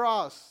on the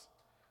cross.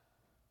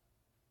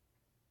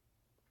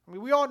 I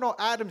mean, we all know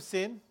Adam's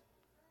sin,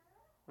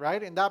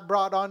 right? And that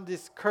brought on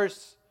this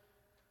curse.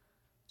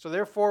 So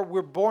therefore,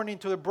 we're born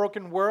into a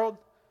broken world,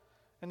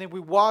 and then we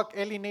walk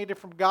alienated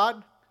from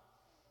God.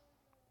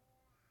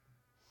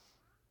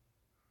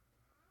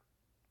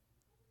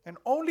 And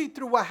only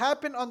through what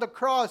happened on the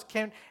cross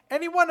can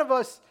any one of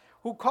us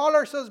who call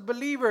ourselves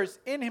believers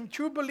in Him,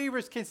 true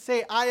believers, can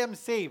say, I am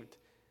saved.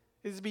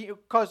 It's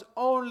because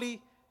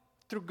only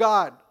through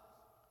God,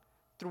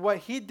 through what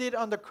He did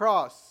on the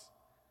cross.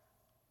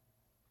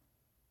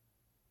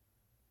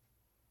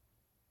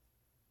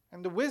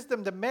 And the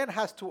wisdom that man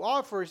has to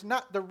offer is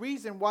not the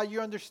reason why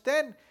you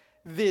understand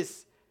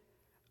this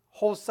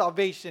whole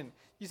salvation.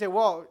 You say,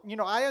 well,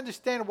 I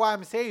understand why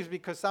I'm saved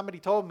because somebody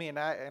told me and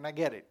I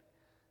get it.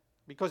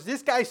 Because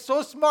this guy is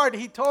so smart,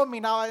 he told me,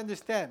 now I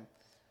understand.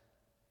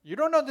 You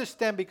don't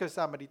understand because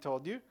somebody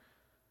told you.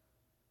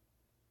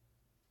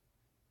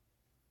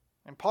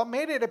 And Paul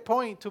made it a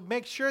point to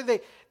make sure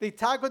they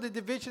tackled the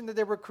division that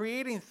they were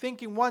creating,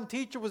 thinking one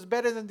teacher was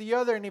better than the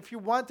other. And if you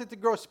wanted to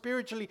grow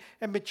spiritually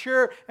and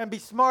mature and be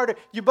smarter,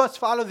 you must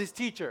follow this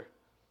teacher.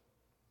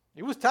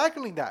 He was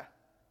tackling that.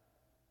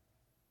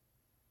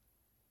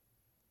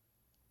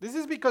 This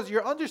is because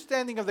your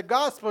understanding of the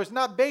gospel is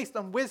not based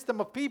on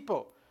wisdom of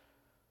people.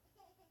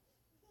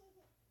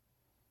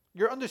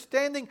 Your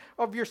understanding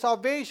of your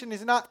salvation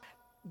is not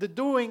the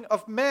doing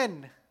of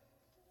men.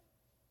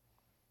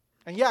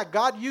 And yeah,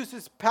 God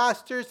uses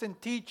pastors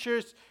and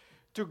teachers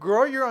to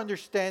grow your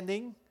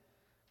understanding.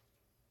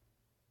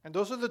 And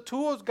those are the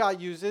tools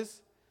God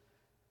uses.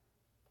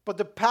 But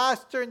the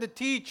pastor and the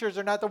teachers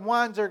are not the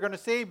ones that are going to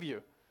save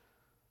you.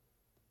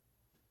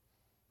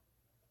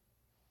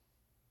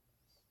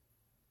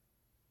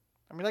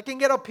 I mean, I can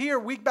get up here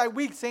week by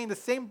week saying the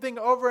same thing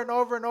over and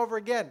over and over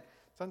again.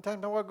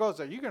 Sometimes no one goes,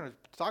 are you going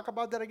to talk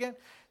about that again?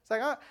 It's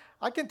like,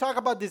 I can talk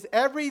about this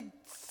every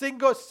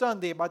single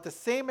Sunday about the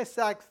same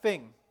exact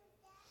thing.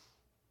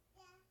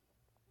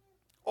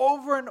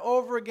 Over and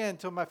over again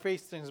till my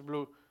face turns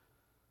blue.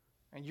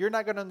 And you're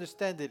not going to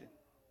understand it.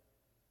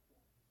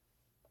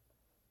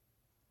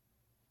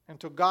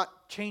 Until God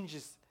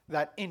changes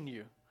that in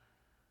you.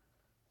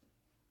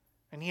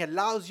 And He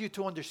allows you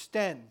to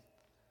understand.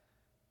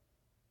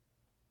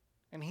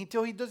 And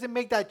until He doesn't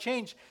make that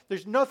change,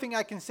 there's nothing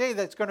I can say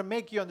that's going to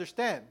make you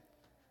understand.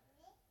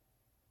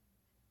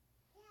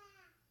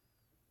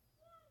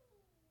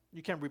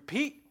 You can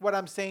repeat what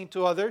I'm saying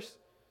to others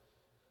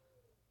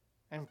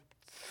and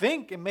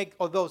think and make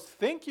others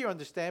think you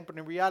understand, but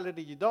in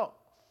reality you don't.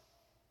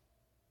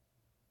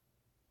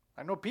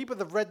 I know people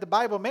that have read the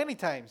Bible many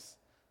times.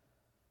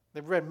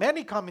 They've read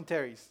many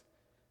commentaries.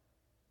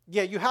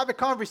 Yeah, you have a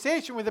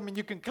conversation with them and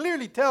you can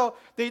clearly tell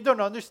they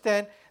don't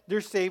understand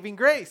their saving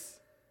grace.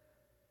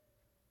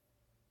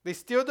 They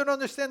still don't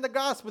understand the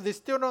gospel. They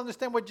still don't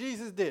understand what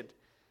Jesus did.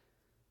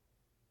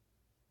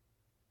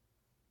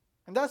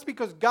 And that's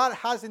because God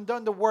hasn't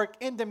done the work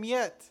in them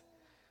yet.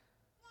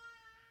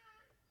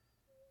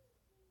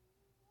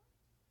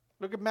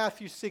 Look at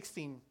Matthew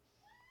 16,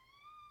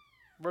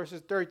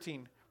 verses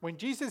 13. When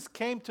Jesus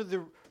came to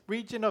the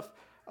region of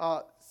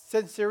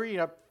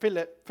Caesarea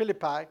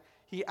Philippi,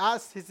 He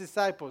asked His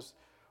disciples,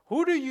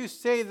 "Who do you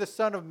say the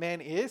Son of Man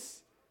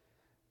is?"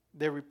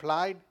 They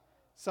replied,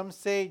 "Some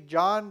say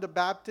John the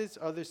Baptist,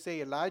 others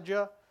say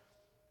Elijah,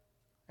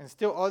 and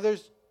still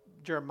others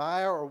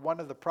Jeremiah or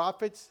one of the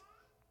prophets."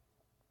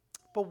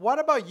 "But what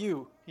about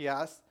you?" He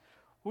asked.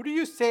 "Who do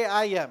you say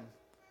I am?"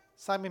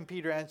 Simon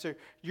Peter answered,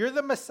 "You're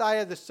the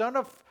Messiah, the Son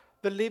of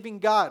the living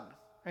God."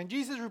 And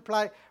Jesus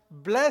replied,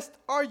 "Blessed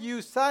are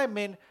you,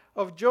 Simon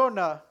of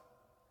Jonah,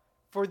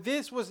 for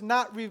this was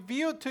not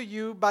revealed to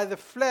you by the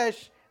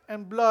flesh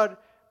and blood,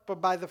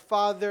 but by the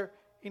Father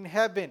in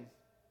heaven."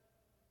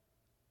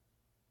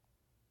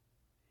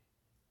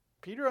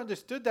 Peter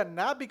understood that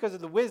not because of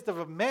the wisdom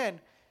of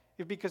men,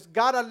 it's because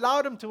God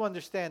allowed him to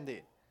understand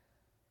it.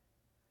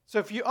 So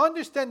if you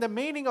understand the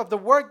meaning of the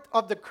work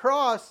of the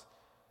cross,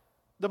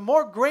 the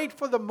more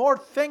grateful, the more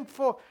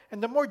thankful,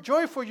 and the more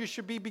joyful you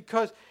should be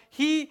because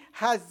He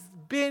has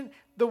been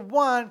the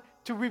one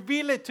to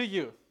reveal it to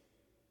you.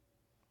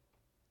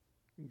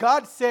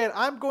 God said,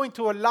 "I'm going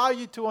to allow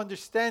you to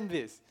understand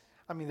this."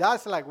 I mean,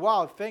 that's like,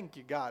 wow, thank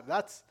you, God.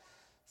 It's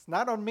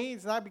not on me.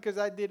 It's not because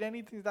I did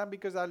anything. It's not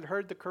because I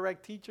heard the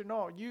correct teacher.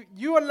 No,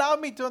 you allow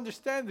me to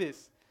understand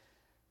this.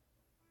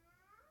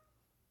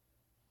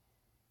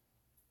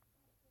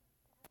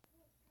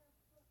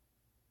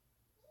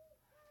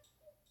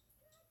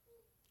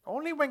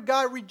 Only when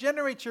God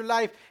regenerates your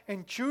life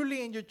and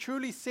you're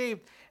truly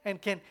saved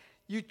and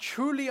you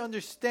truly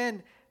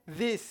understand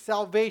this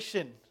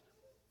salvation.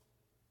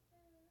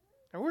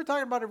 And we were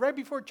talking about it right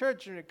before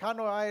church. And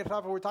Kano and I,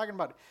 Rafa, we're talking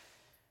about it.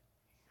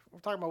 We're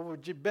talking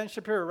about Ben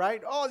Shapiro,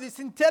 right? Oh, this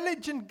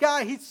intelligent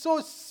guy, he's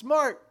so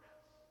smart.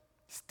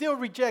 Still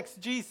rejects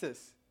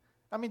Jesus.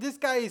 I mean, this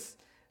guy is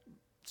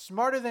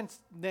smarter than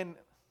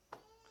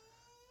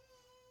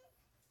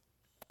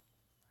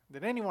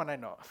anyone I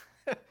know.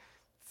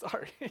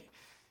 Sorry.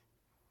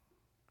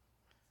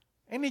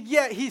 And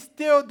yet he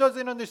still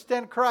doesn't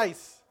understand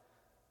Christ.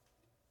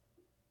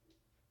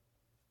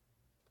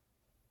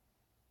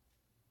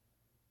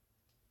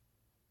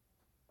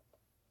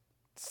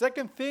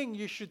 Second thing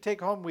you should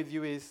take home with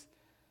you is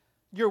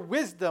your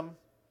wisdom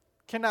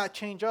cannot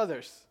change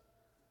others.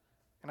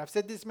 And I've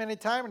said this many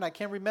times, and I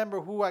can't remember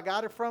who I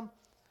got it from.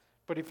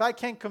 But if I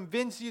can't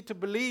convince you to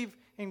believe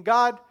in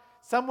God,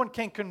 someone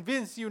can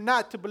convince you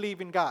not to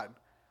believe in God.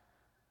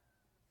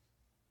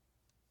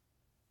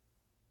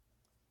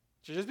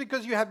 So just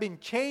because you have been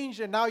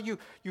changed and now you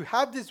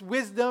have this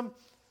wisdom,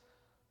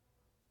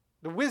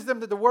 the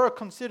wisdom that the world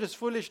considers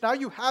foolish, now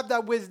you have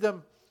that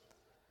wisdom,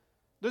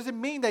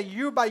 doesn't mean that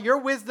you, by your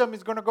wisdom,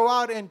 is going to go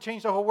out and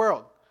change the whole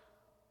world.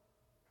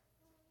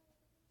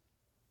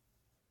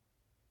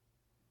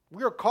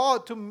 We are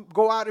called to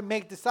go out and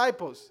make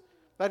disciples.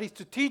 That is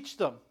to teach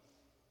them.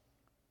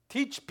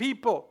 Teach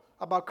people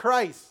about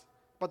Christ,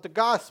 about the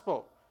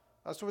gospel.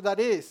 That's what that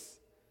is.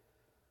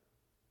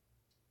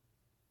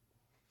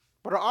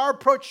 But our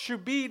approach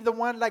should be the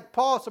one like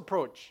Paul's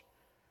approach.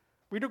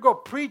 We don't go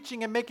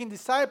preaching and making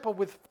disciples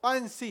with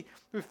fancy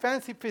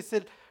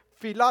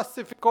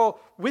philosophical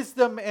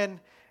wisdom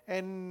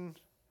and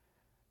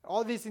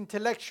all these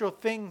intellectual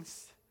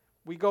things.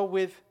 We go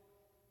with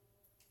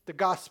the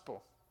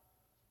gospel.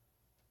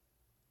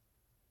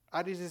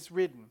 As it is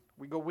written,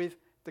 we go with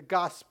the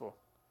gospel.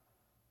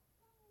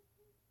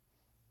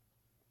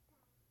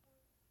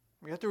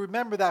 We have to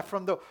remember that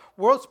from the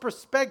world's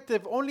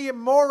perspective, only a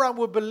moron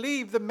will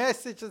believe the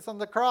message that's on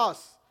the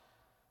cross.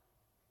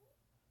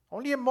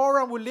 Only a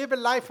moron will live a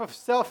life of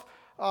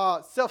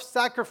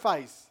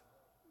self-sacrifice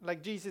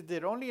like Jesus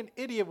did. Only an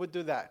idiot would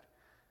do that.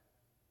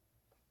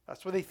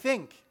 That's what they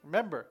think.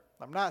 Remember,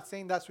 I'm not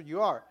saying that's what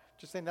you are.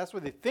 Just saying that's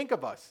what they think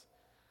of us.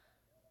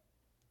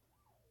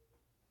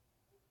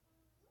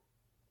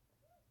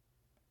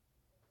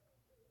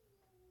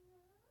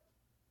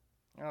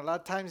 And a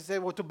lot of times they say,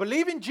 well, to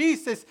believe in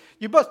Jesus,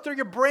 you must throw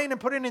your brain and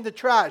put it in the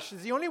trash.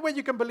 It's the only way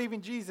you can believe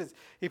in Jesus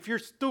if you're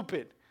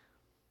stupid.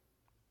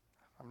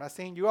 I'm not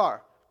saying you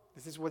are.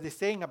 This is what they're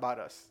saying about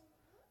us.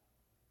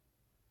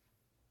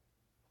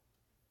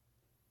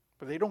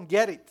 But they don't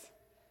get it.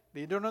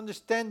 They don't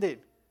understand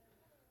it.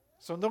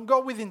 So don't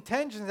go with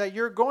intentions that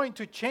you're going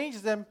to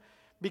change them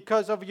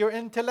because of your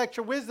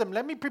intellectual wisdom.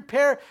 Let me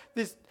prepare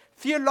this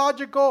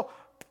theological,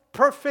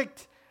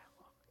 perfect,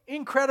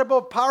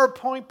 incredible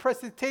PowerPoint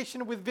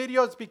presentation with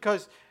videos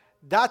because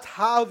that's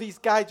how these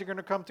guys are going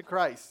to come to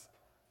Christ.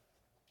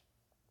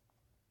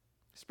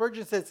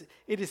 Spurgeon says,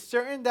 it is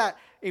certain that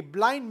a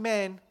blind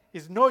man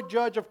is no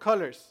judge of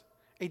colors.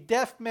 A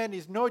deaf man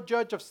is no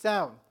judge of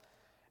sound.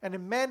 And a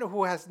man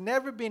who has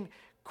never been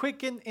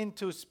quickened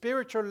into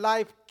spiritual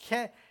life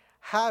can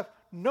have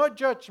no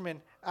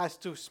judgment as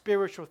to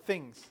spiritual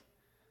things.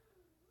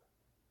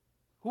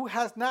 Who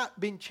has not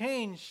been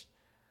changed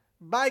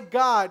by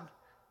God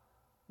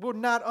will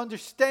not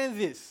understand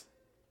this.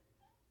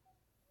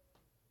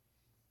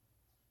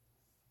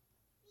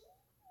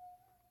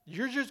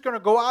 You're just going to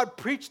go out,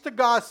 preach the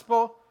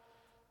gospel,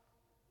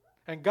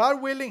 and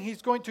God willing,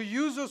 He's going to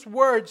use those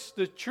words,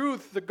 the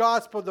truth, the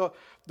gospel,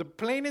 the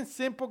plain and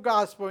simple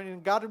gospel,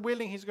 and God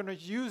willing, He's going to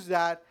use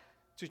that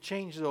to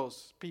change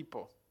those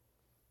people.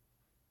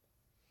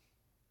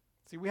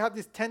 See, we have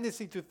this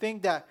tendency to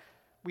think that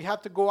we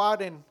have to go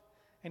out and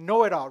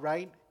know it all,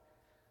 right?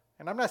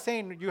 And I'm not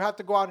saying you have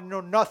to go out and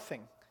know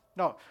nothing.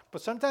 No,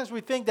 but sometimes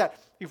we think that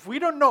if we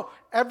don't know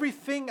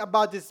everything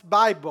about this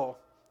Bible,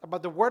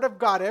 about the Word of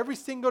God, every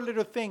single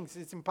little thing,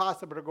 it's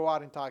impossible to go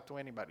out and talk to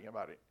anybody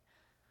about it.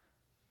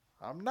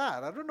 I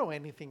don't know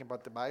anything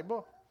about the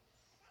Bible.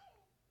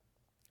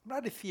 I'm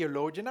not a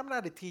theologian. I'm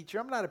not a teacher.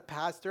 I'm not a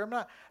pastor. I'm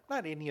not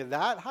any of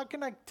that. How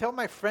can I tell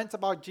my friends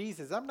about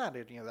Jesus? I'm not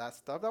any of that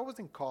stuff. I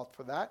wasn't called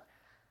for that.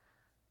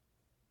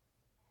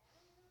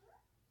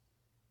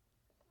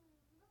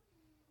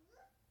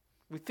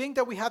 We think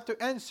that we have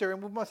to answer,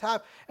 and we must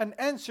have an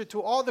answer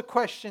to all the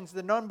questions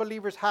the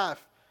non-believers have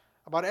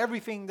about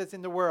everything that's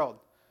in the world.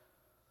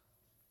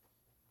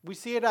 We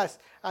see it as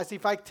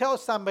if I tell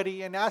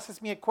somebody and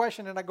asks me a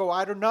question and I go,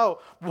 I don't know.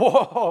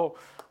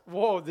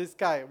 This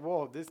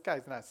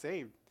guy's not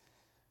saved.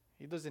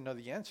 He doesn't know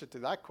the answer to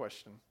that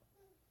question.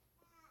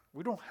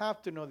 We don't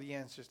have to know the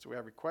answers to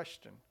every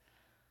question.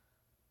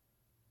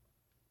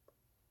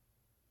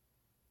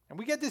 And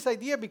we get this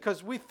idea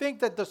because we think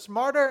that the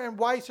smarter and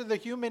wiser the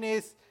human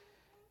is,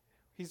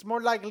 he's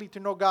more likely to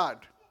know God.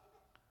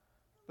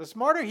 The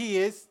smarter he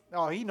is,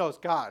 he knows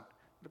God.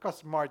 Look how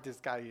smart this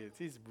guy is.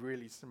 He's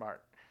really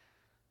smart.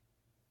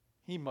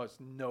 He must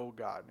know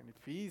God. And if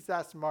he's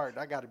that smart,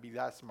 I got to be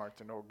that smart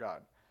to know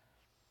God.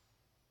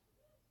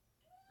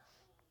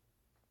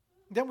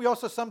 Then we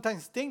also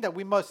sometimes think that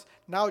we must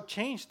now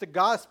change the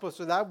gospel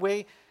so that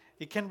way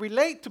it can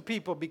relate to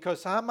people,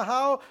 because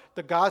somehow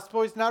the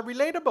gospel is not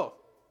relatable.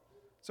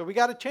 So we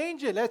got to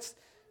change it. Let's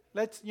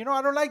I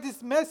don't like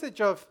this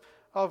message of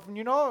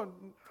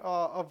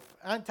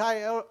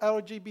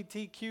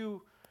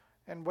anti-LGBTQ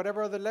and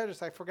whatever other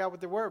letters. I forgot what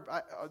they were.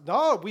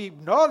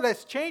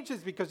 Let's change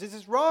this because this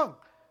is wrong.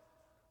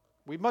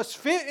 We must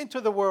fit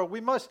into the world. We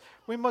must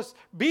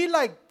be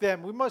like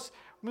them.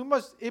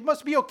 It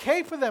must be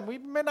okay for them. We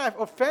may not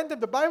offend them.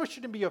 The Bible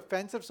shouldn't be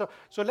offensive. So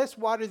let's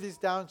water this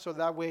down so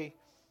that way.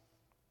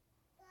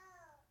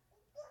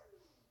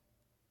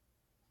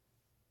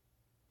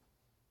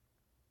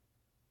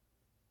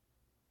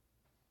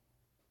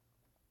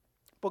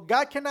 But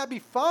God cannot be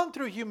found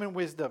through human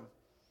wisdom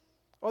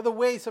or the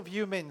ways of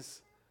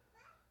humans.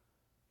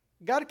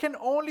 God can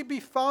only be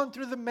found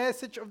through the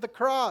message of the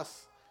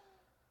cross.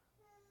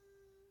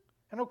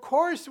 And of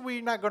course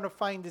we're not going to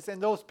find this,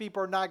 and those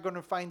people are not going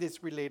to find this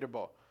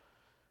relatable.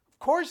 Of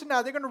course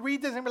not. They're going to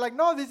read this and be like,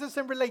 no, this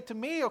doesn't relate to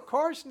me. Of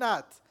course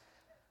not.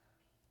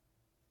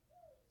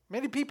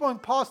 Many people in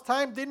Paul's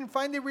time didn't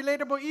find it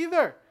relatable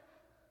either.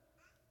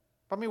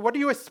 I mean, what do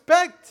you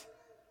expect?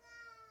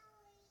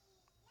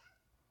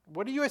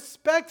 What do you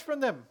expect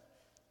from them?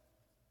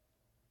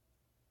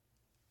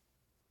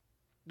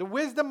 The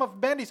wisdom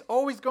of men is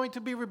always going to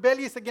be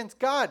rebellious against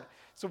God.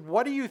 So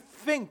what do you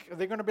think? Are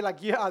they going to be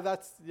like, I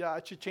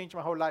should change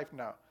my whole life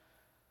now?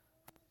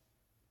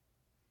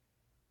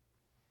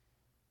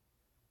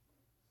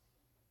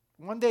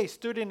 One day, a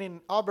student in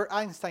Albert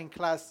Einstein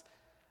class,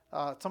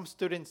 some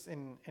students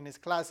in his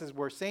classes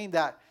were saying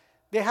that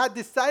they had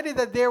decided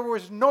that there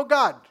was no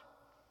God.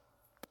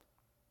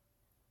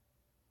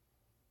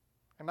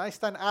 And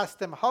Einstein asked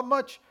them how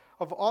much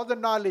of all the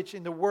knowledge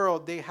in the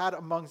world they had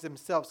amongst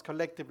themselves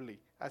collectively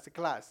as a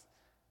class.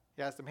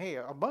 He asked them, hey,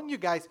 among you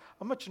guys,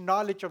 how much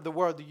knowledge of the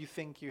world do you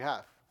think you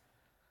have?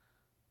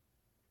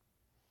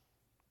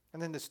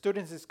 And then the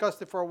students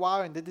discussed it for a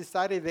while, and they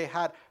decided they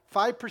had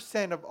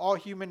 5% of all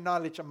human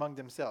knowledge among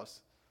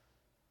themselves.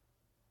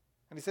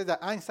 And he said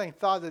that Einstein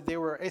thought that they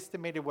were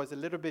estimated was a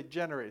little bit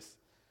generous.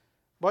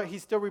 But he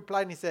still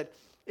replied and he said,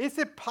 is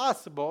it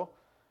possible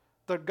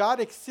that God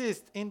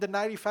exists in the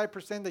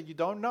 95% that you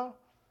don't know?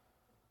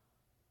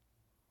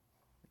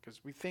 Because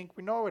we think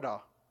we know it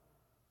all.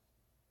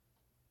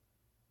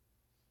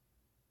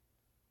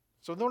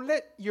 So don't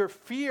let your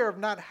fear of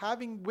not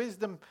having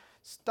wisdom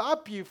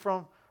stop you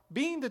from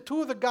being the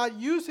tool that God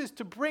uses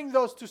to bring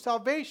those to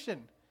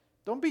salvation.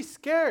 Don't be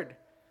scared.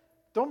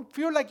 Don't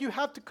feel like you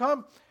have to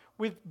come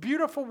with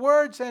beautiful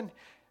words and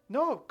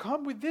no,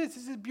 come with this.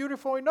 This is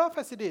beautiful enough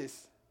as it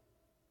is.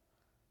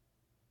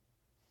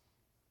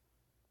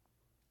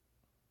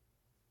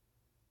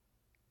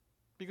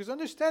 Because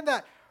understand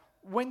that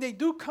when they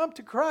do come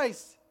to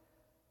Christ,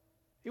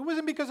 it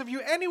wasn't because of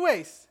you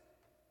anyways.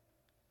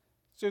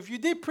 So if you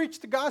did preach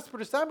the gospel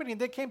to somebody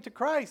and they came to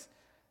Christ,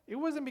 it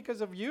wasn't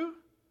because of you.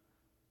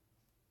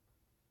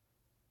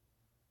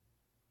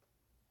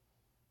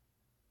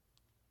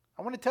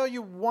 I want to tell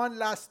you one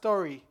last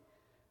story.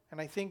 And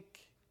I think,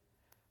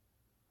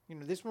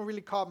 this one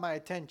really caught my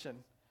attention.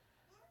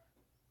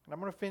 And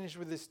I'm going to finish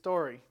with this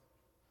story.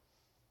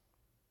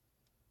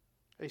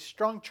 A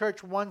strong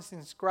church once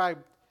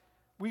inscribed,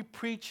 "We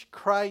preach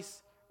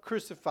Christ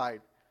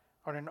crucified,"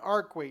 on an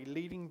archway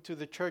leading to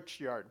the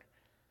churchyard.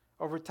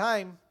 Over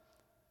time,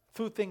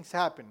 two things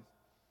happened.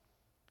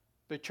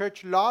 The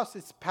church lost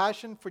its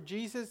passion for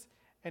Jesus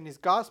and his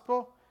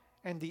gospel,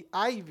 and the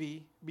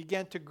ivy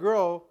began to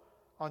grow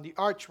on the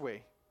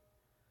archway.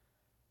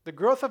 The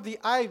growth of the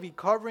ivy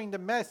covering the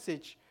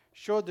message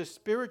showed the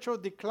spiritual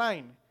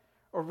decline.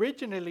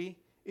 Originally,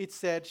 it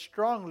said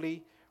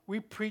strongly, "We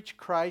preach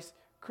Christ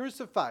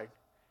crucified."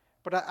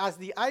 But as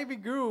the ivy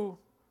grew,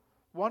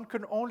 one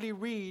could only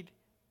read,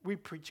 "We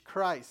preach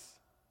Christ."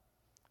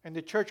 And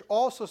the church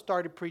also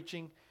started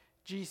preaching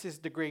Jesus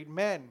the great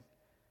man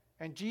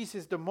and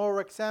Jesus the moral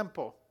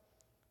example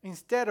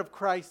instead of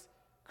Christ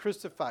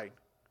crucified.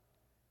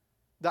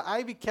 The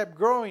ivy kept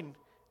growing,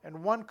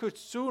 and one could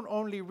soon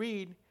only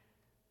read,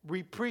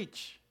 "We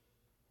preach."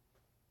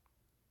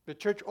 The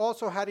church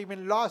also had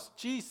even lost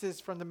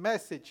Jesus from the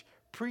message,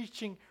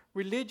 preaching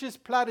religious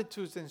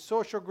platitudes and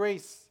social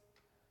grace.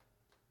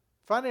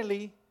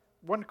 Finally,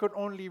 one could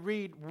only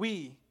read,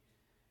 "We."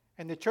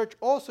 And the church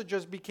also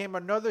just became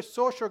another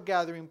social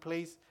gathering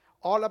place,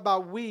 all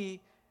about we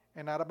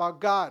and not about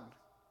God.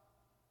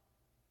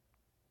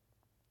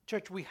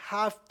 Church, we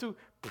have to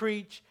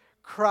preach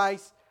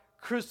Christ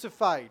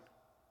crucified.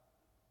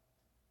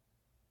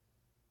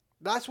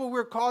 That's what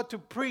we're called to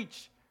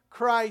preach,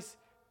 Christ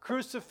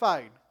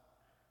crucified.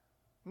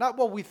 Not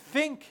what we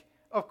think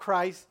of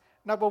Christ,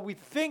 not what we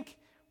think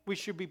we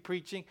should be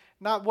preaching,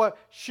 not what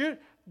should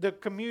the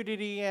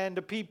community and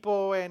the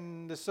people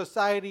and the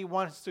society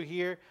wants to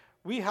hear.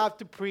 We have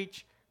to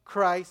preach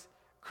Christ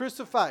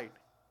crucified.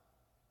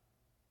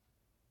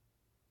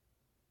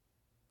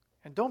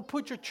 And don't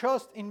put your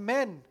trust in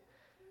men.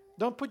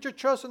 Don't put your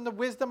trust in the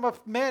wisdom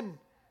of men.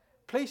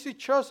 Place your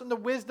trust in the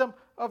wisdom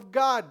of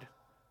God.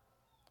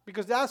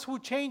 because that's who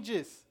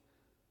changes.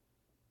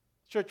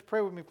 Church,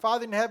 pray with me.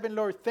 Father in heaven,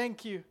 Lord,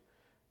 thank you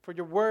for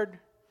your word.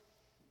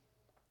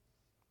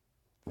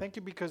 Thank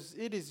you because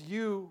it is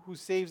you who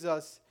saves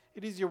us.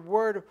 It is your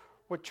word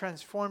what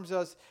transforms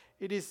us.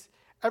 It is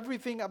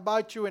everything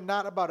about you and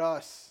not about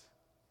us.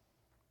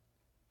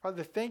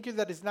 Father, thank you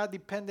that it's not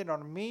dependent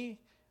on me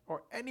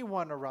or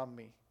anyone around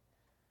me.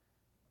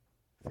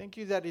 Thank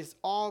you that it's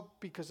all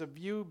because of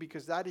you,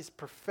 because that is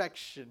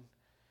perfection.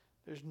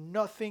 There's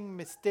nothing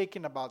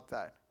mistaken about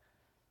that.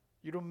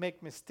 You don't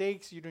make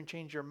mistakes. You don't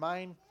change your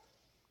mind.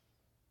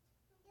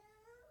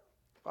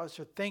 Father,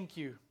 so thank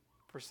you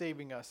for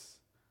saving us.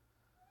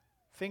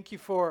 Thank you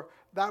for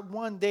that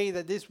one day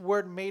that this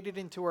word made it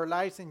into our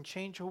lives and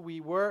changed who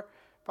we were.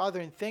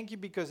 Father, and thank you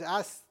because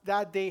as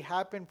that day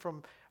happened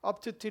from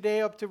up to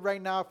today, up to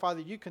right now,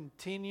 Father, you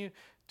continue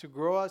to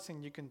grow us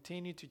and you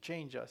continue to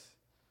change us.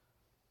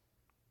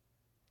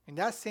 In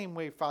that same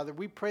way, Father,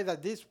 we pray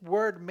that this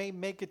word may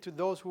make it to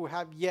those who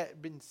have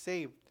yet been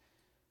saved.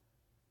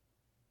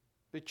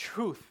 The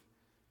truth.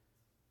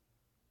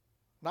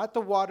 Not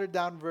the watered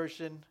down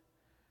version.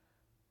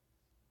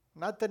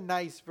 Not the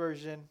nice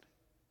version.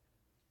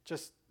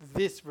 Just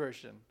this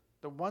version.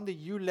 The one that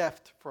you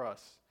left for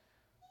us.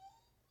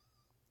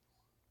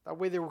 That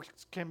way there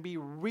can be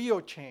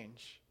real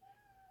change.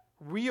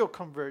 Real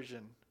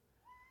conversion.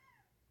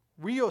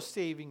 Real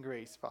saving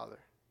grace, Father.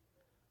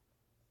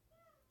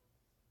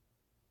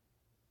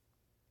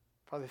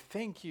 Father,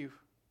 thank you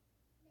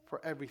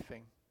for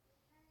everything.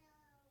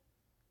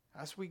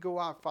 As we go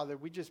out, Father,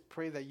 we just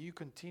pray that you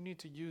continue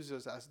to use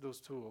us as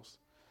those tools.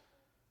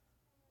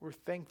 We're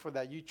thankful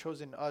that you've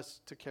chosen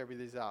us to carry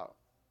this out.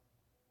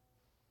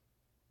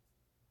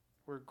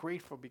 We're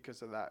grateful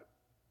because of that.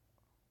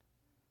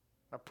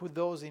 Now put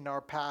those in our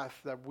path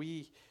that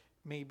we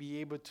may be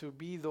able to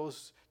be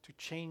those to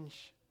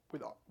change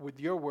with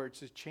your words,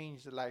 to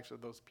change the lives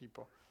of those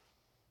people.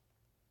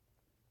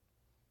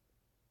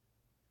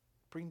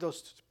 Bring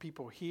those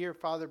people here,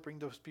 Father. Bring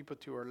those people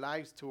to our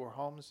lives, to our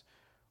homes,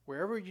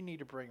 wherever you need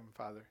to bring them,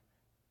 Father.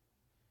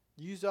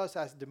 Use us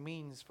as the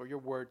means for your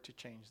word to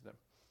change them.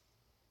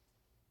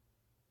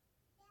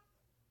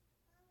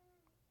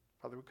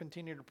 Father, we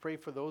continue to pray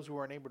for those who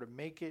aren't able to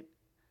make it.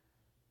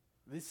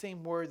 This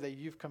same word that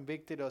you've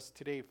convicted us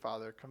today,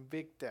 Father,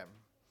 convict them.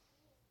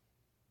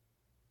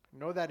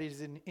 Know that it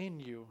is in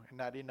you and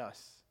not in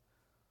us.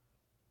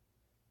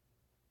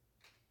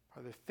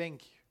 Father,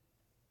 thank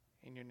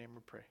you. In your name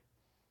we pray.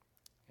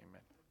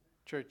 Amen.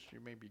 Church, you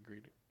may be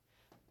greeted.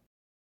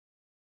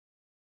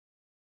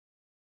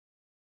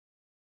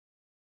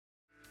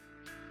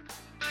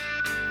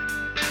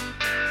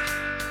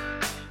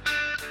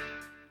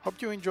 Hope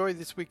you enjoyed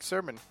this week's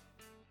sermon.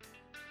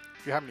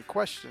 If you have any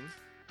questions,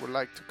 would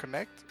like to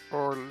connect,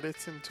 or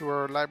listen to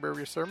our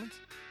library of sermons,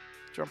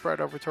 jump right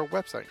over to our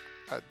website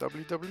at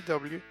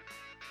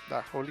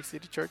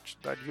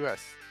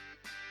www.holycitychurch.us.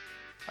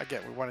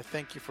 Again, we want to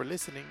thank you for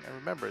listening, and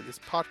remember, this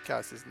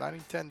podcast is not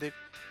intended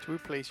to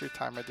replace your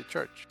time at the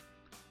church.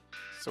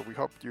 So we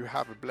hope you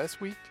have a blessed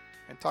week,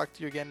 and talk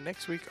to you again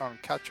next week on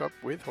Catch Up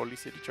with Holy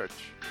City Church.